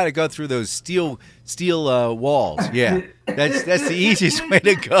 you're going to kind of go through those steel walls. Yeah. That's the easiest way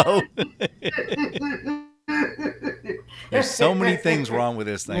to go. There's so many things wrong with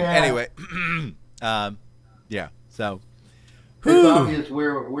this thing. Yeah. Anyway, yeah. So it's obvious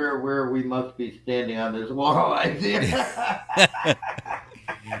where we must be standing on this wall idea.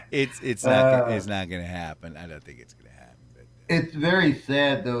 it's not going to happen. I don't think it's going to happen. It's very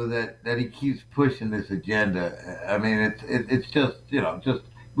sad though that he keeps pushing this agenda. I mean, it's just just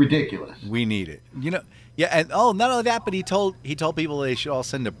ridiculous. We need it. Yeah, and not only that, but he told people they should all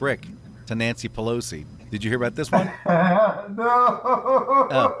send a brick to Nancy Pelosi. Did you hear about this one? No.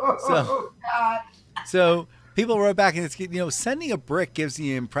 So people wrote back, and it's sending a brick gives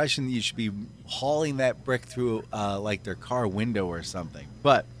the impression that you should be hauling that brick through like their car window or something.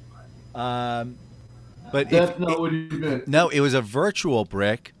 But that's not what he meant. No, it was a virtual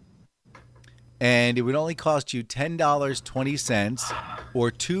brick, and it would only cost you $10.20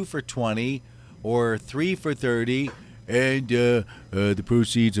 or 2 for $20, or 3 for $30. And the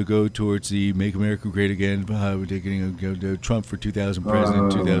proceeds will go towards the Make America Great Again. We're taking Trump for 2000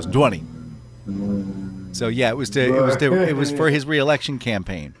 president, 2020. So yeah, it was for his reelection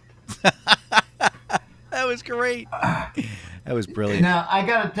campaign. That was great. That was brilliant. Now I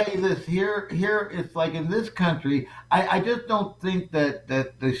got to tell you this. Here, it's like in this country. I just don't think that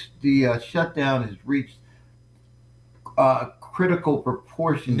the shutdown has reached critical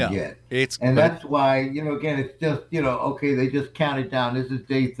proportion yet. That's why, again, it's just, okay, they just counted down. This is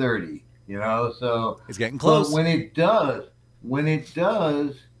day 30, so it's getting close. But when it does,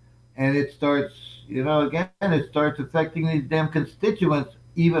 and it starts, again, it starts affecting these damn constituents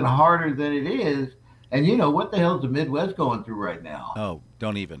even harder than it is. And what the hell's the Midwest going through right now? Oh,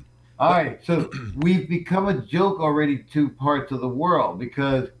 don't even. All right, so we've become a joke already to parts of the world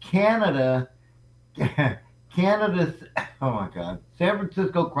because Canada's, oh my God, San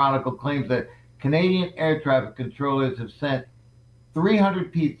Francisco Chronicle claims that Canadian air traffic controllers have sent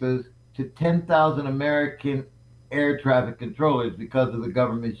 300 pizzas to 10,000 American air traffic controllers because of the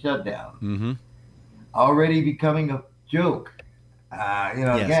government shutdown. Mm-hmm. Already becoming a joke.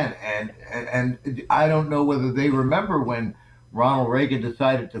 Yes. Again, and I don't know whether they remember when Ronald Reagan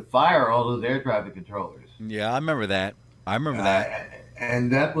decided to fire all those air traffic controllers. Yeah, I remember that. And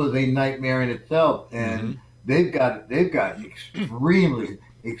that was a nightmare in itself. And they've got extremely,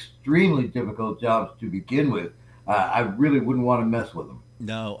 extremely difficult jobs to begin with. I really wouldn't want to mess with them.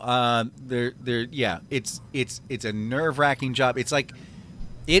 No, it's a nerve-wracking job. It's like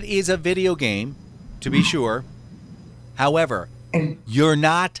it is a video game, to be sure. However, you're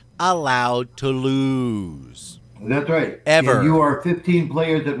not allowed to lose. That's right. Ever. And you are 15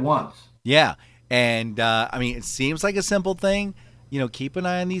 players at once. Yeah. And, it seems like a simple thing. Keep an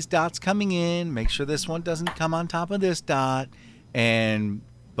eye on these dots coming in. Make sure this one doesn't come on top of this dot.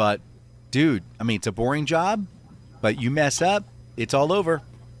 But, dude, it's a boring job. But you mess up, it's all over.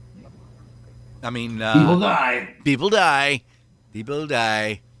 People die. People die. People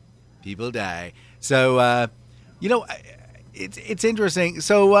die. People die. So, it's interesting.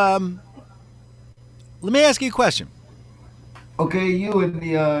 So, let me ask you a question. Okay, you and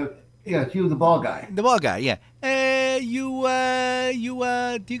the ball guy. The ball guy, yeah. Do you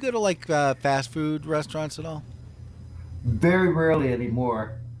go to like fast food restaurants at all? Very rarely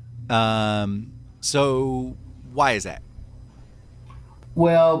anymore. So why is that?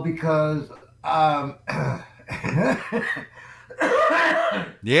 Well, because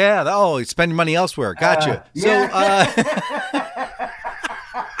yeah. Oh, he's spending money elsewhere. Gotcha. Yeah. So.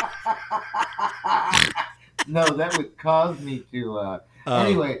 No, that would cause me to.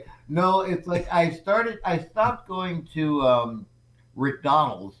 Anyway, no, it's like I stopped going to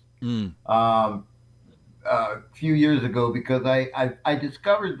McDonald's a few years ago because I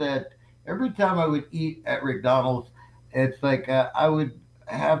discovered that every time I would eat at McDonald's, it's like I would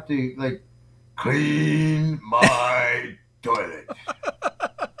have to like clean my toilet.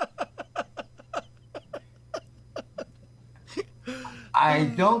 I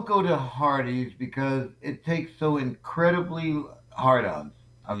don't go to Hardee's because it takes so incredibly hard-ons.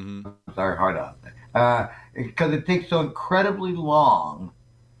 I'm sorry, hard-ons. Because it takes so incredibly long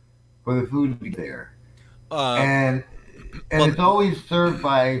for the food to be there. And it's always served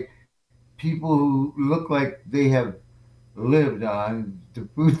by people who look like they have lived on the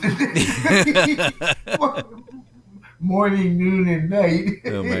food morning, noon, and night.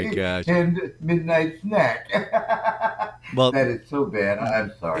 Oh my gosh! And midnight snack. Well, that is so bad.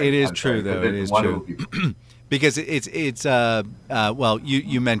 I'm sorry. It is true, though. It is true because it's well,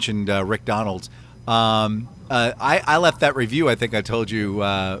 you mentioned Rick Donald's. I left that review. I think I told you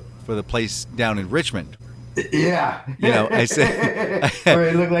for the place down in Richmond. Yeah. I said where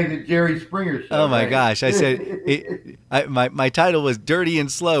it looked like the Jerry Springer show. Oh my gosh! I said my title was Dirty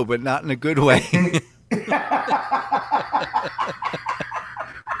and Slow, but not in a good way.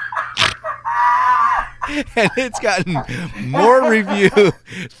 And it's gotten more review,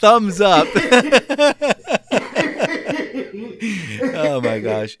 thumbs up. Oh my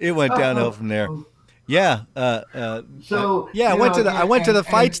gosh, it went downhill from there. Yeah. I went to the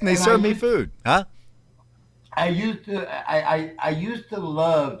fights and they served me food. Huh? I used to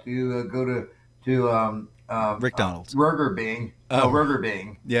love to go to Rick Donald's. Burger Bing. Burger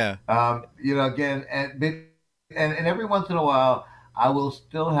Bing. Yeah. Again, and every once in a while, I will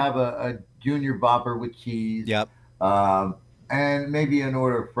still have a junior bopper with cheese. Yep. And maybe an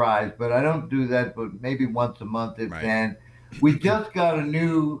order of fries, but I don't do that. But maybe once a month, and we just got a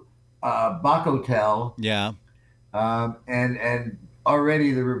new Bacotel. Yeah. And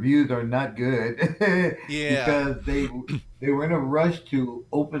already the reviews are not good. Yeah. Because they were in a rush to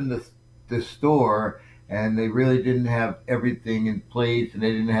open the the store, and they really didn't have everything in place, and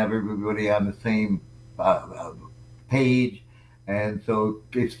they didn't have everybody on the same page, and so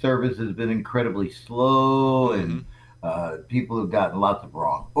its service has been incredibly slow, and people have gotten lots of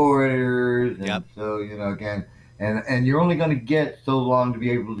wrong orders, and so again, and you're only going to get so long to be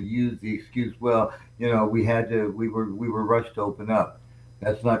able to use the excuse, well, we were rushed to open up.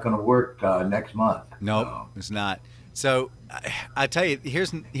 That's not going to work next month. Nope, it's not. So I tell you,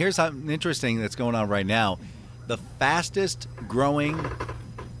 here's something interesting that's going on right now. The fastest growing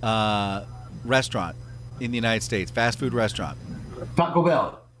restaurant in the United States, fast food restaurant. Taco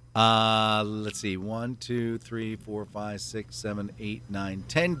Bell. Let's see, 1, 2, 3, 4, 5, 6, 7, 8, 9,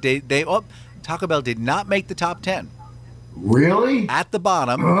 10. Taco Bell did not make the top 10. Really? At the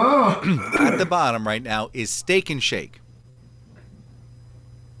bottom, right now is Steak and Shake.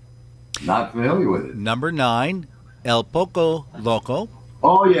 Not familiar with it. Number 9, El Poco Loco.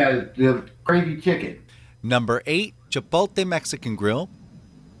 Oh yeah, the crazy chicken. Number 8, Chipotle Mexican Grill.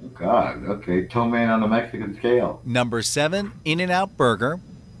 Oh, God, okay, toe man on the Mexican scale. Number 7, In-N-Out Burger.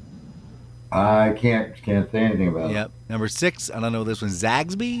 I can't say anything about it. Yep. Number 6, I don't know this one,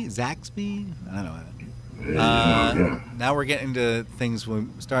 Zaxby. I don't know. Now we're getting to things we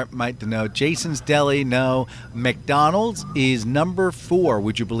might to know. Jason's Deli, no. McDonald's is number 4,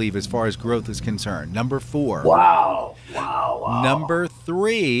 would you believe, as far as growth is concerned. Number 4. Wow. Number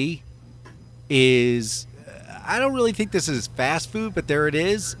 3 is, I don't really think this is fast food, but there it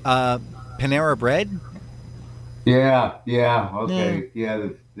is. Panera Bread. Yeah, okay. Yeah,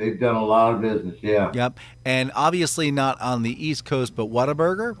 they've done a lot of business, yeah. Yep. And obviously not on the East Coast, but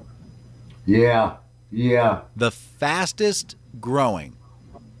Whataburger. Yeah. The fastest growing,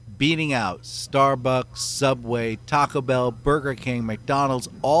 beating out Starbucks, Subway, Taco Bell, Burger King, McDonald's,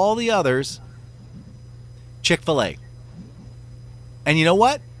 all the others, Chick-fil-A. And you know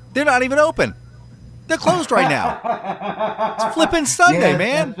what? They're not even open. They're closed right now. It's flipping Sunday,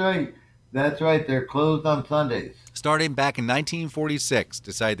 man. That's right. They're closed on Sundays. Starting back in 1946,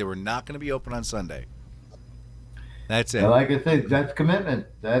 decided they were not going to be open on Sunday. That's it. Like I said, that's commitment.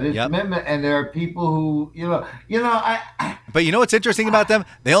 That is commitment. And there are people who, I. But you know what's interesting about them?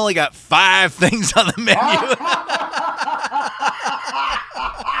 They only got 5 things on the menu.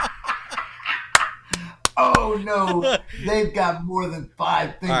 Oh no, they've got more than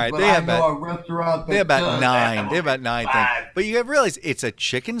 5 things. All right, but they have a restaurant. They have about 9. They have about 9 things. But you have realized it's a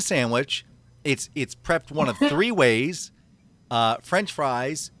chicken sandwich. It's prepped one of 3 ways: French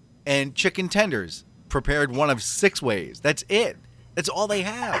fries and chicken tenders, prepared one of 6 ways. That's it. That's all they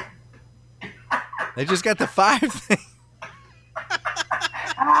have. They just got the 5 things.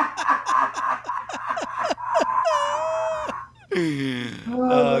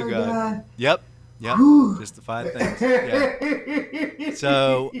 Oh God. Yep. Just the 5 things. Yeah.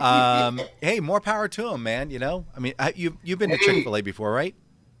 So, hey, more power to them, man. I mean, you've been to Chick-fil-A before, right?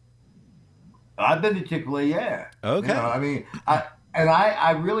 I've been to Chick-fil-A, yeah. Okay. I mean,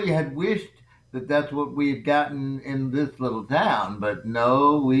 I really had wished that that's what we had gotten in this little town, but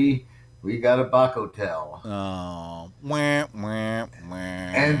no, we got a Bacotel. Oh.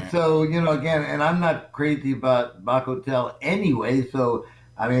 And so, again, and I'm not crazy about Bacotel anyway, so,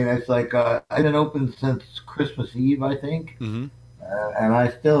 I mean, it's like, I've been open since Christmas Eve, I think. Mm-hmm. And I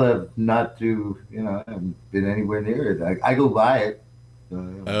still have not haven't been anywhere near it. I go by it.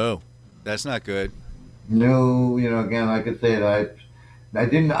 So, Oh, that's not good. No, again, like I said, I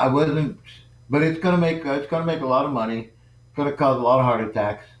wasn't, but it's gonna make a lot of money. It's gonna cause a lot of heart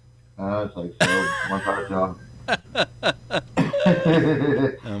attacks. It's like one heart job.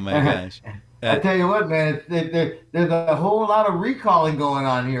 Oh my gosh! I tell you what, man, there's a whole lot of recalling going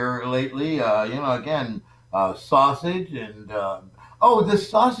on here lately. Again, sausage and the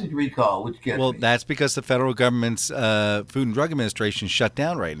sausage recall, which gets me. That's because the federal government's Food and Drug Administration shut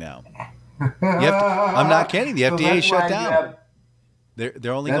down right now. I'm not kidding. The FDA shut down.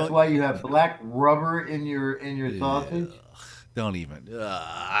 They're only. That's why you have black rubber in your sausage. Don't even.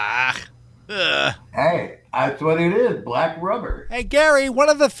 Hey, that's what it is. Black rubber. Hey Gary, one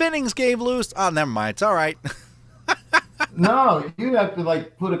of the fittings gave loose. Oh, never mind. It's all right. No, you have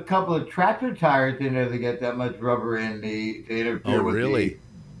to put a couple of tractor tires in there to get that much rubber in to interfere with really?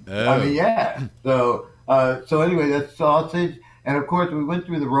 I mean, yeah. So anyway, that's sausage. And of course, we went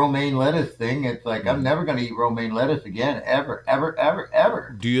through the romaine lettuce thing. It's like, I'm never going to eat romaine lettuce again, ever, ever, ever,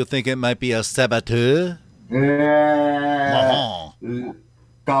 ever. Do you think it might be a saboteur?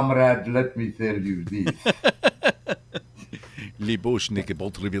 Comrade, let me tell you this.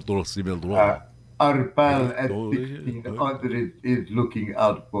 Our pal at 1600 is looking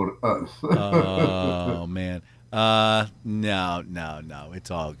out for us. Oh, man. No.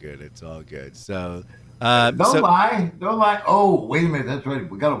 It's all good. It's all good. So, Don't lie. Oh, wait a minute. That's right.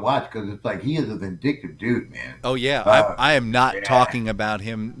 We got to watch because it's like he is a vindictive dude, man. Oh yeah, I am not talking about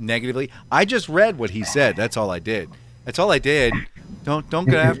him negatively. I just read what he said. That's all I did. Don't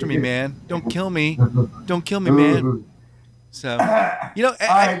get after me, man. Don't kill me. Don't kill me, man. So, all right.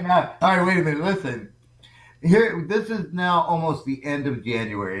 Wait a minute. Listen. Here, this is now almost the end of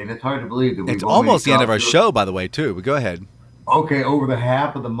January, and it's hard to believe that it's almost the end of our show, by the way, too. But go ahead. Okay, over the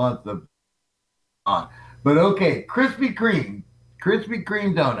half of the month of on. But okay, Krispy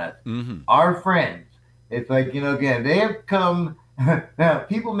Kreme donuts, our friends. It's like, again, they have come. Now,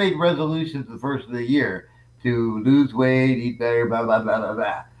 people make resolutions the first of the year to lose weight, eat better, blah, blah, blah, blah,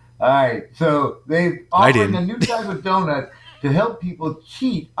 blah. All right, so they've offered a new type of donut to help people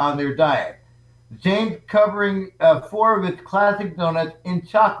cheat on their diet. The chain's covering 4 of its classic donuts in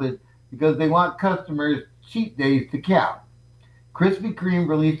chocolate because they want customers' cheat days to count. Krispy Kreme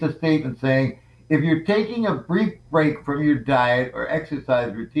released a statement saying, if you're taking a brief break from your diet or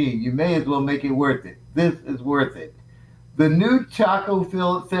exercise routine, you may as well make it worth it. This is worth it. The new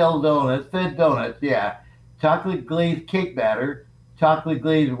chocolate-filled donuts, chocolate glazed cake batter, chocolate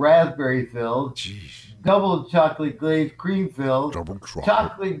glazed raspberry filled, double chocolate glazed cream filled,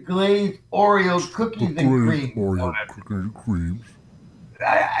 chocolate glazed Oreo cookies and cream. Oreo cookies and creams.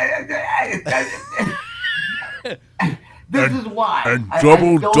 This is why. And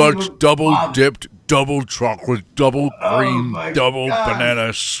double Dutch, double dipped, double chocolate, double cream, double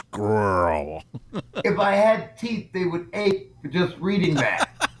banana swirl. If I had teeth, they would ache for just reading that.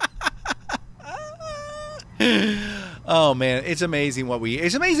 Oh man, it's amazing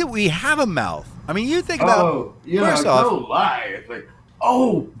it's amazing we have a mouth. I mean, you think about first off, no lie. It's like,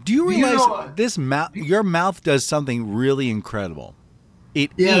 do you realize this mouth? Your mouth does something really incredible.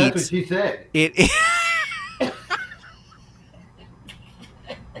 It eats. That's what she said.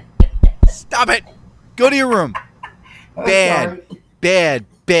 Stop it! Go to your room. Bad,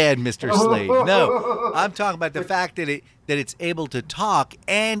 Mr. Slade. No, I'm talking about the fact that it's able to talk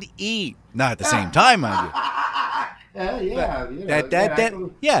and eat, not at the same time, mind you. I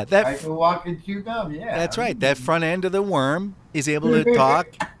can walk and chew gum. Yeah, that's right. That front end of the worm is able to talk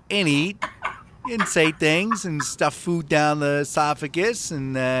and eat and say things and stuff food down the esophagus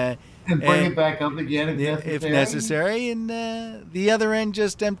and bring it back up again if necessary. And the other end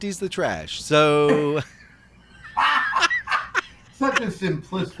just empties the trash. So such a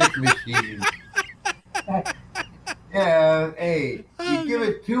simplistic machine. Yeah, hey, you give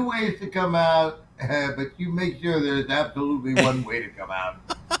it 2 ways to come out, but you make sure there's absolutely one way to come out.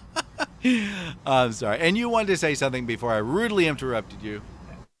 I'm sorry. And you wanted to say something before I rudely interrupted you.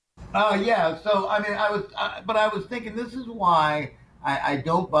 Yeah. So, I mean, I was thinking this is why I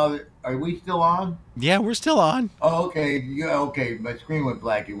don't bother. Are we still on? Yeah, we're still on. Oh, okay. Yeah, okay. My screen went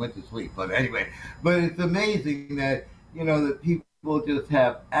black. It went to sleep. But anyway, it's amazing that, that people just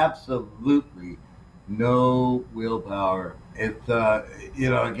have absolutely no willpower. It's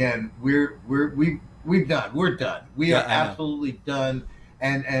again, we're done. We're done. We are absolutely done.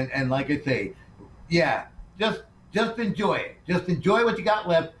 And like I say, just enjoy it. Just enjoy what you got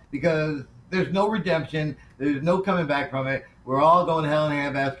left because there's no redemption. There's no coming back from it. We're all going to hell in a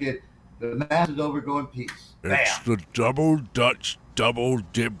handbasket. The mass is over. Go in peace. Bam. It's the double Dutch, double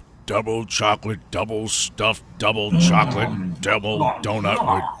dip, double chocolate, double stuffed, double chocolate, double donut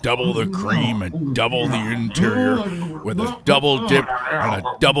with double the cream and double the interior with a double dip and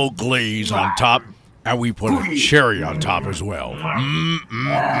a double glaze on top. And we put a cherry on top as well.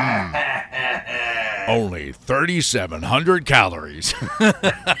 Only 3,700 calories.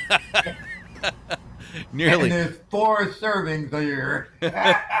 Nearly. And there's 4 servings a year.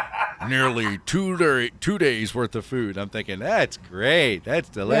 Nearly 2 days worth of food. I'm thinking, that's great. That's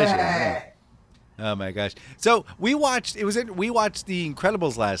delicious. Yeah. Oh my gosh. So we watched The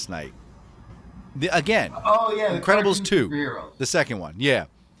Incredibles last night. Again. Oh yeah. Incredibles 2. The second one. Yeah.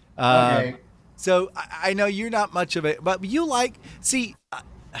 Okay. So I know you're not much of it, but you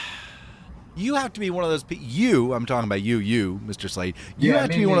you have to be one of those people. I'm talking about you, Mr. Slade. You have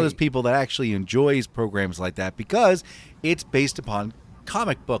to be one of those people that actually enjoys programs like that because it's based upon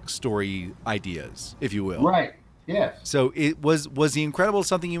comic book story ideas, if you will. Right. Yes. So it was The Incredibles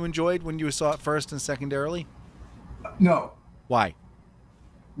something you enjoyed when you saw it first and secondarily? No. Why?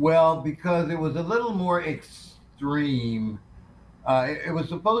 Well, because it was a little more extreme. It was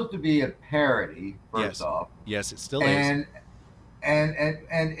supposed to be a parody, first off. Yes, it still is. And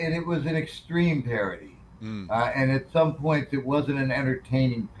it was an extreme parody. And at some points it wasn't an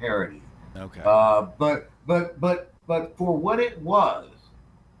entertaining parody. Okay. But for what it was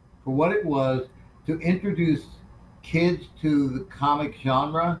to introduce kids to the comic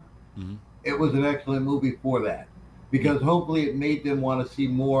genre, it was an excellent movie for that, because hopefully it made them want to see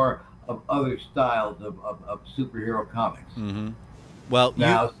more of other styles of superhero comics. Well,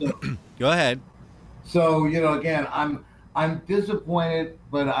 Now, go ahead. so again, I'm disappointed,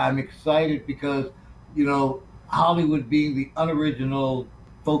 but I'm excited because Hollywood, being the unoriginal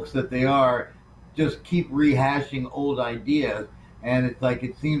folks that they are, just keep rehashing old ideas, and it's like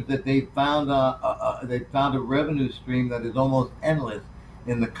it seems that they found a revenue stream that is almost endless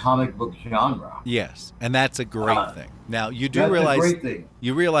in the comic book genre. Yes, and that's a great thing. Now you do That's realize a great thing.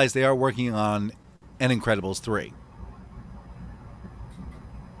 you realize they are working on an Incredibles 3.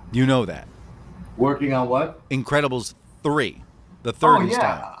 You know that. Working on what? Incredibles 3, the third Oh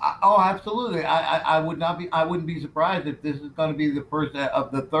installment. yeah, absolutely. I wouldn't be surprised if this is going to be the first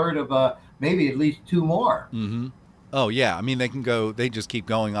of the third of maybe at least two more. Oh yeah, I mean they just keep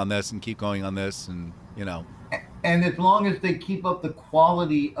going on this and keep going on this, and And as long as they keep up the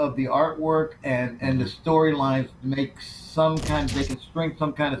quality of the artwork and the storylines to make they can string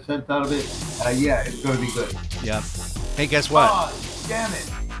some kind of sense out of it. Yeah, it's going to be good. Yeah. Hey, guess what? Oh, damn it!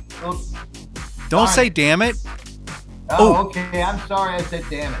 Don't say damn it. Oh, okay. I'm sorry. I said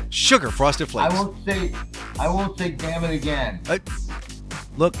damn it. Sugar Frosted Flakes. I won't say damn it again.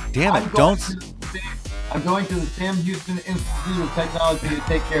 Look, damn it! I'm going to the Sam Houston Institute of Technology to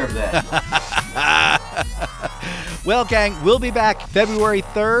take care of that. Well, gang, we'll be back February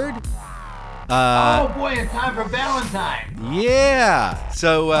 3rd. Oh boy, in time for Valentine. Yeah.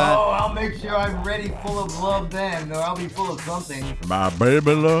 So. I'll make sure I'm ready, full of love then, or I'll be full of something. My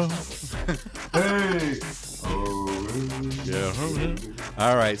baby love. Hey. Yeah.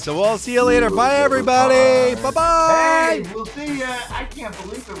 All right. So we'll see you later. Bye, everybody. Bye-bye. Hey, we'll see ya. I can't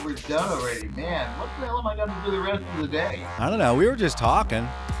believe it. We're done already, man. What the hell am I going to do the rest of the day? I don't know. We were just talking.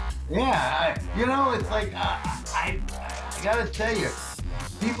 Yeah, it's like I gotta tell you,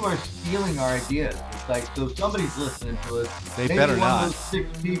 people are stealing our ideas. It's like, so somebody's listening to us. They Maybe better one not. of those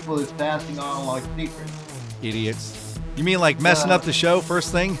 6 people is passing on like secrets. Idiots. You mean like messing up the show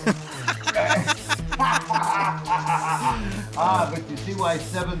first thing? But you see why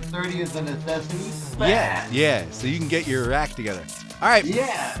 7:30 is a necessity? Yeah. So you can get your act together. All right.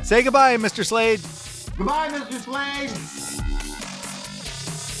 Yeah. Say goodbye, Mr. Slade. Goodbye, Mr. Slade.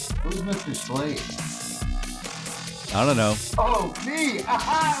 Who's Mr. Slade? I don't know. Oh, me.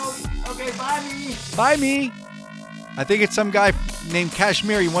 Okay, bye, me. Bye, me. I think it's some guy named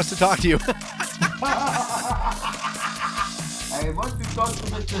Kashmir. He wants to talk to you. I want to talk to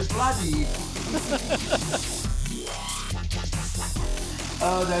Mr. Slade.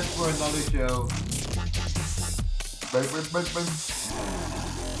 Oh, that's for another show.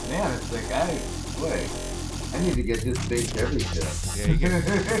 Man, it's like, I need to get this baked every show. Yeah, you get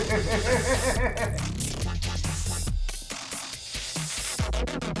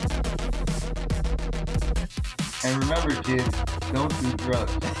And remember, kids, don't do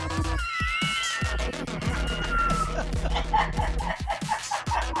drugs.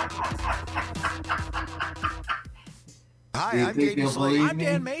 Hi, I'm JD Slade. I'm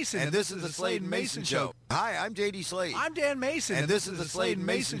Dan Mason, And this is the Slade and Mason Show. Hi, I'm JD Slade. I'm Dan Mason, And this is the Slade and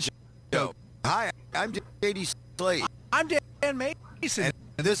Mason Show. Hi, I'm JD Slade. I'm Dan Mason.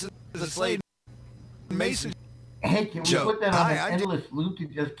 And this is the Slade and Mason Hey, can we Joe. put that on Hi, an I'm endless loop to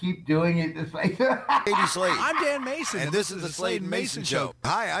just keep doing it? It's like, JD Slade. I'm Dan Mason. And this is the Slade and Mason Show.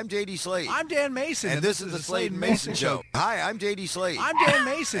 Hi, I'm JD Slade. I'm Dan Mason. And this is the Slade and Mason Show. Hi, I'm JD Slade. I'm Dan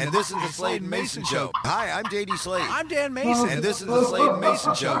Mason. And this is the Slade and Mason Show. Hi, I'm JD Slade. I'm Dan Mason. And this is the Slade and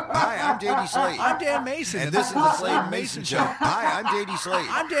Mason Show. Hi, I'm JD Slade. I'm Dan Mason. And this is the Slade and Mason Show. Hi, I'm JD Slade.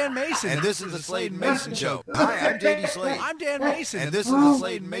 I'm Dan Mason. And this is the Slade and Mason Show. Hi, I'm JD Slade. I'm Dan Mason. And this is the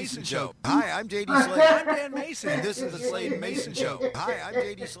Slade and Mason Show. Hi, I'm JD Slade. I'm Dan Mason. And this is the Slade and Mason Show. Hi, I'm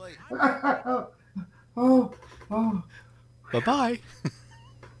JD Slade. oh. Bye-bye.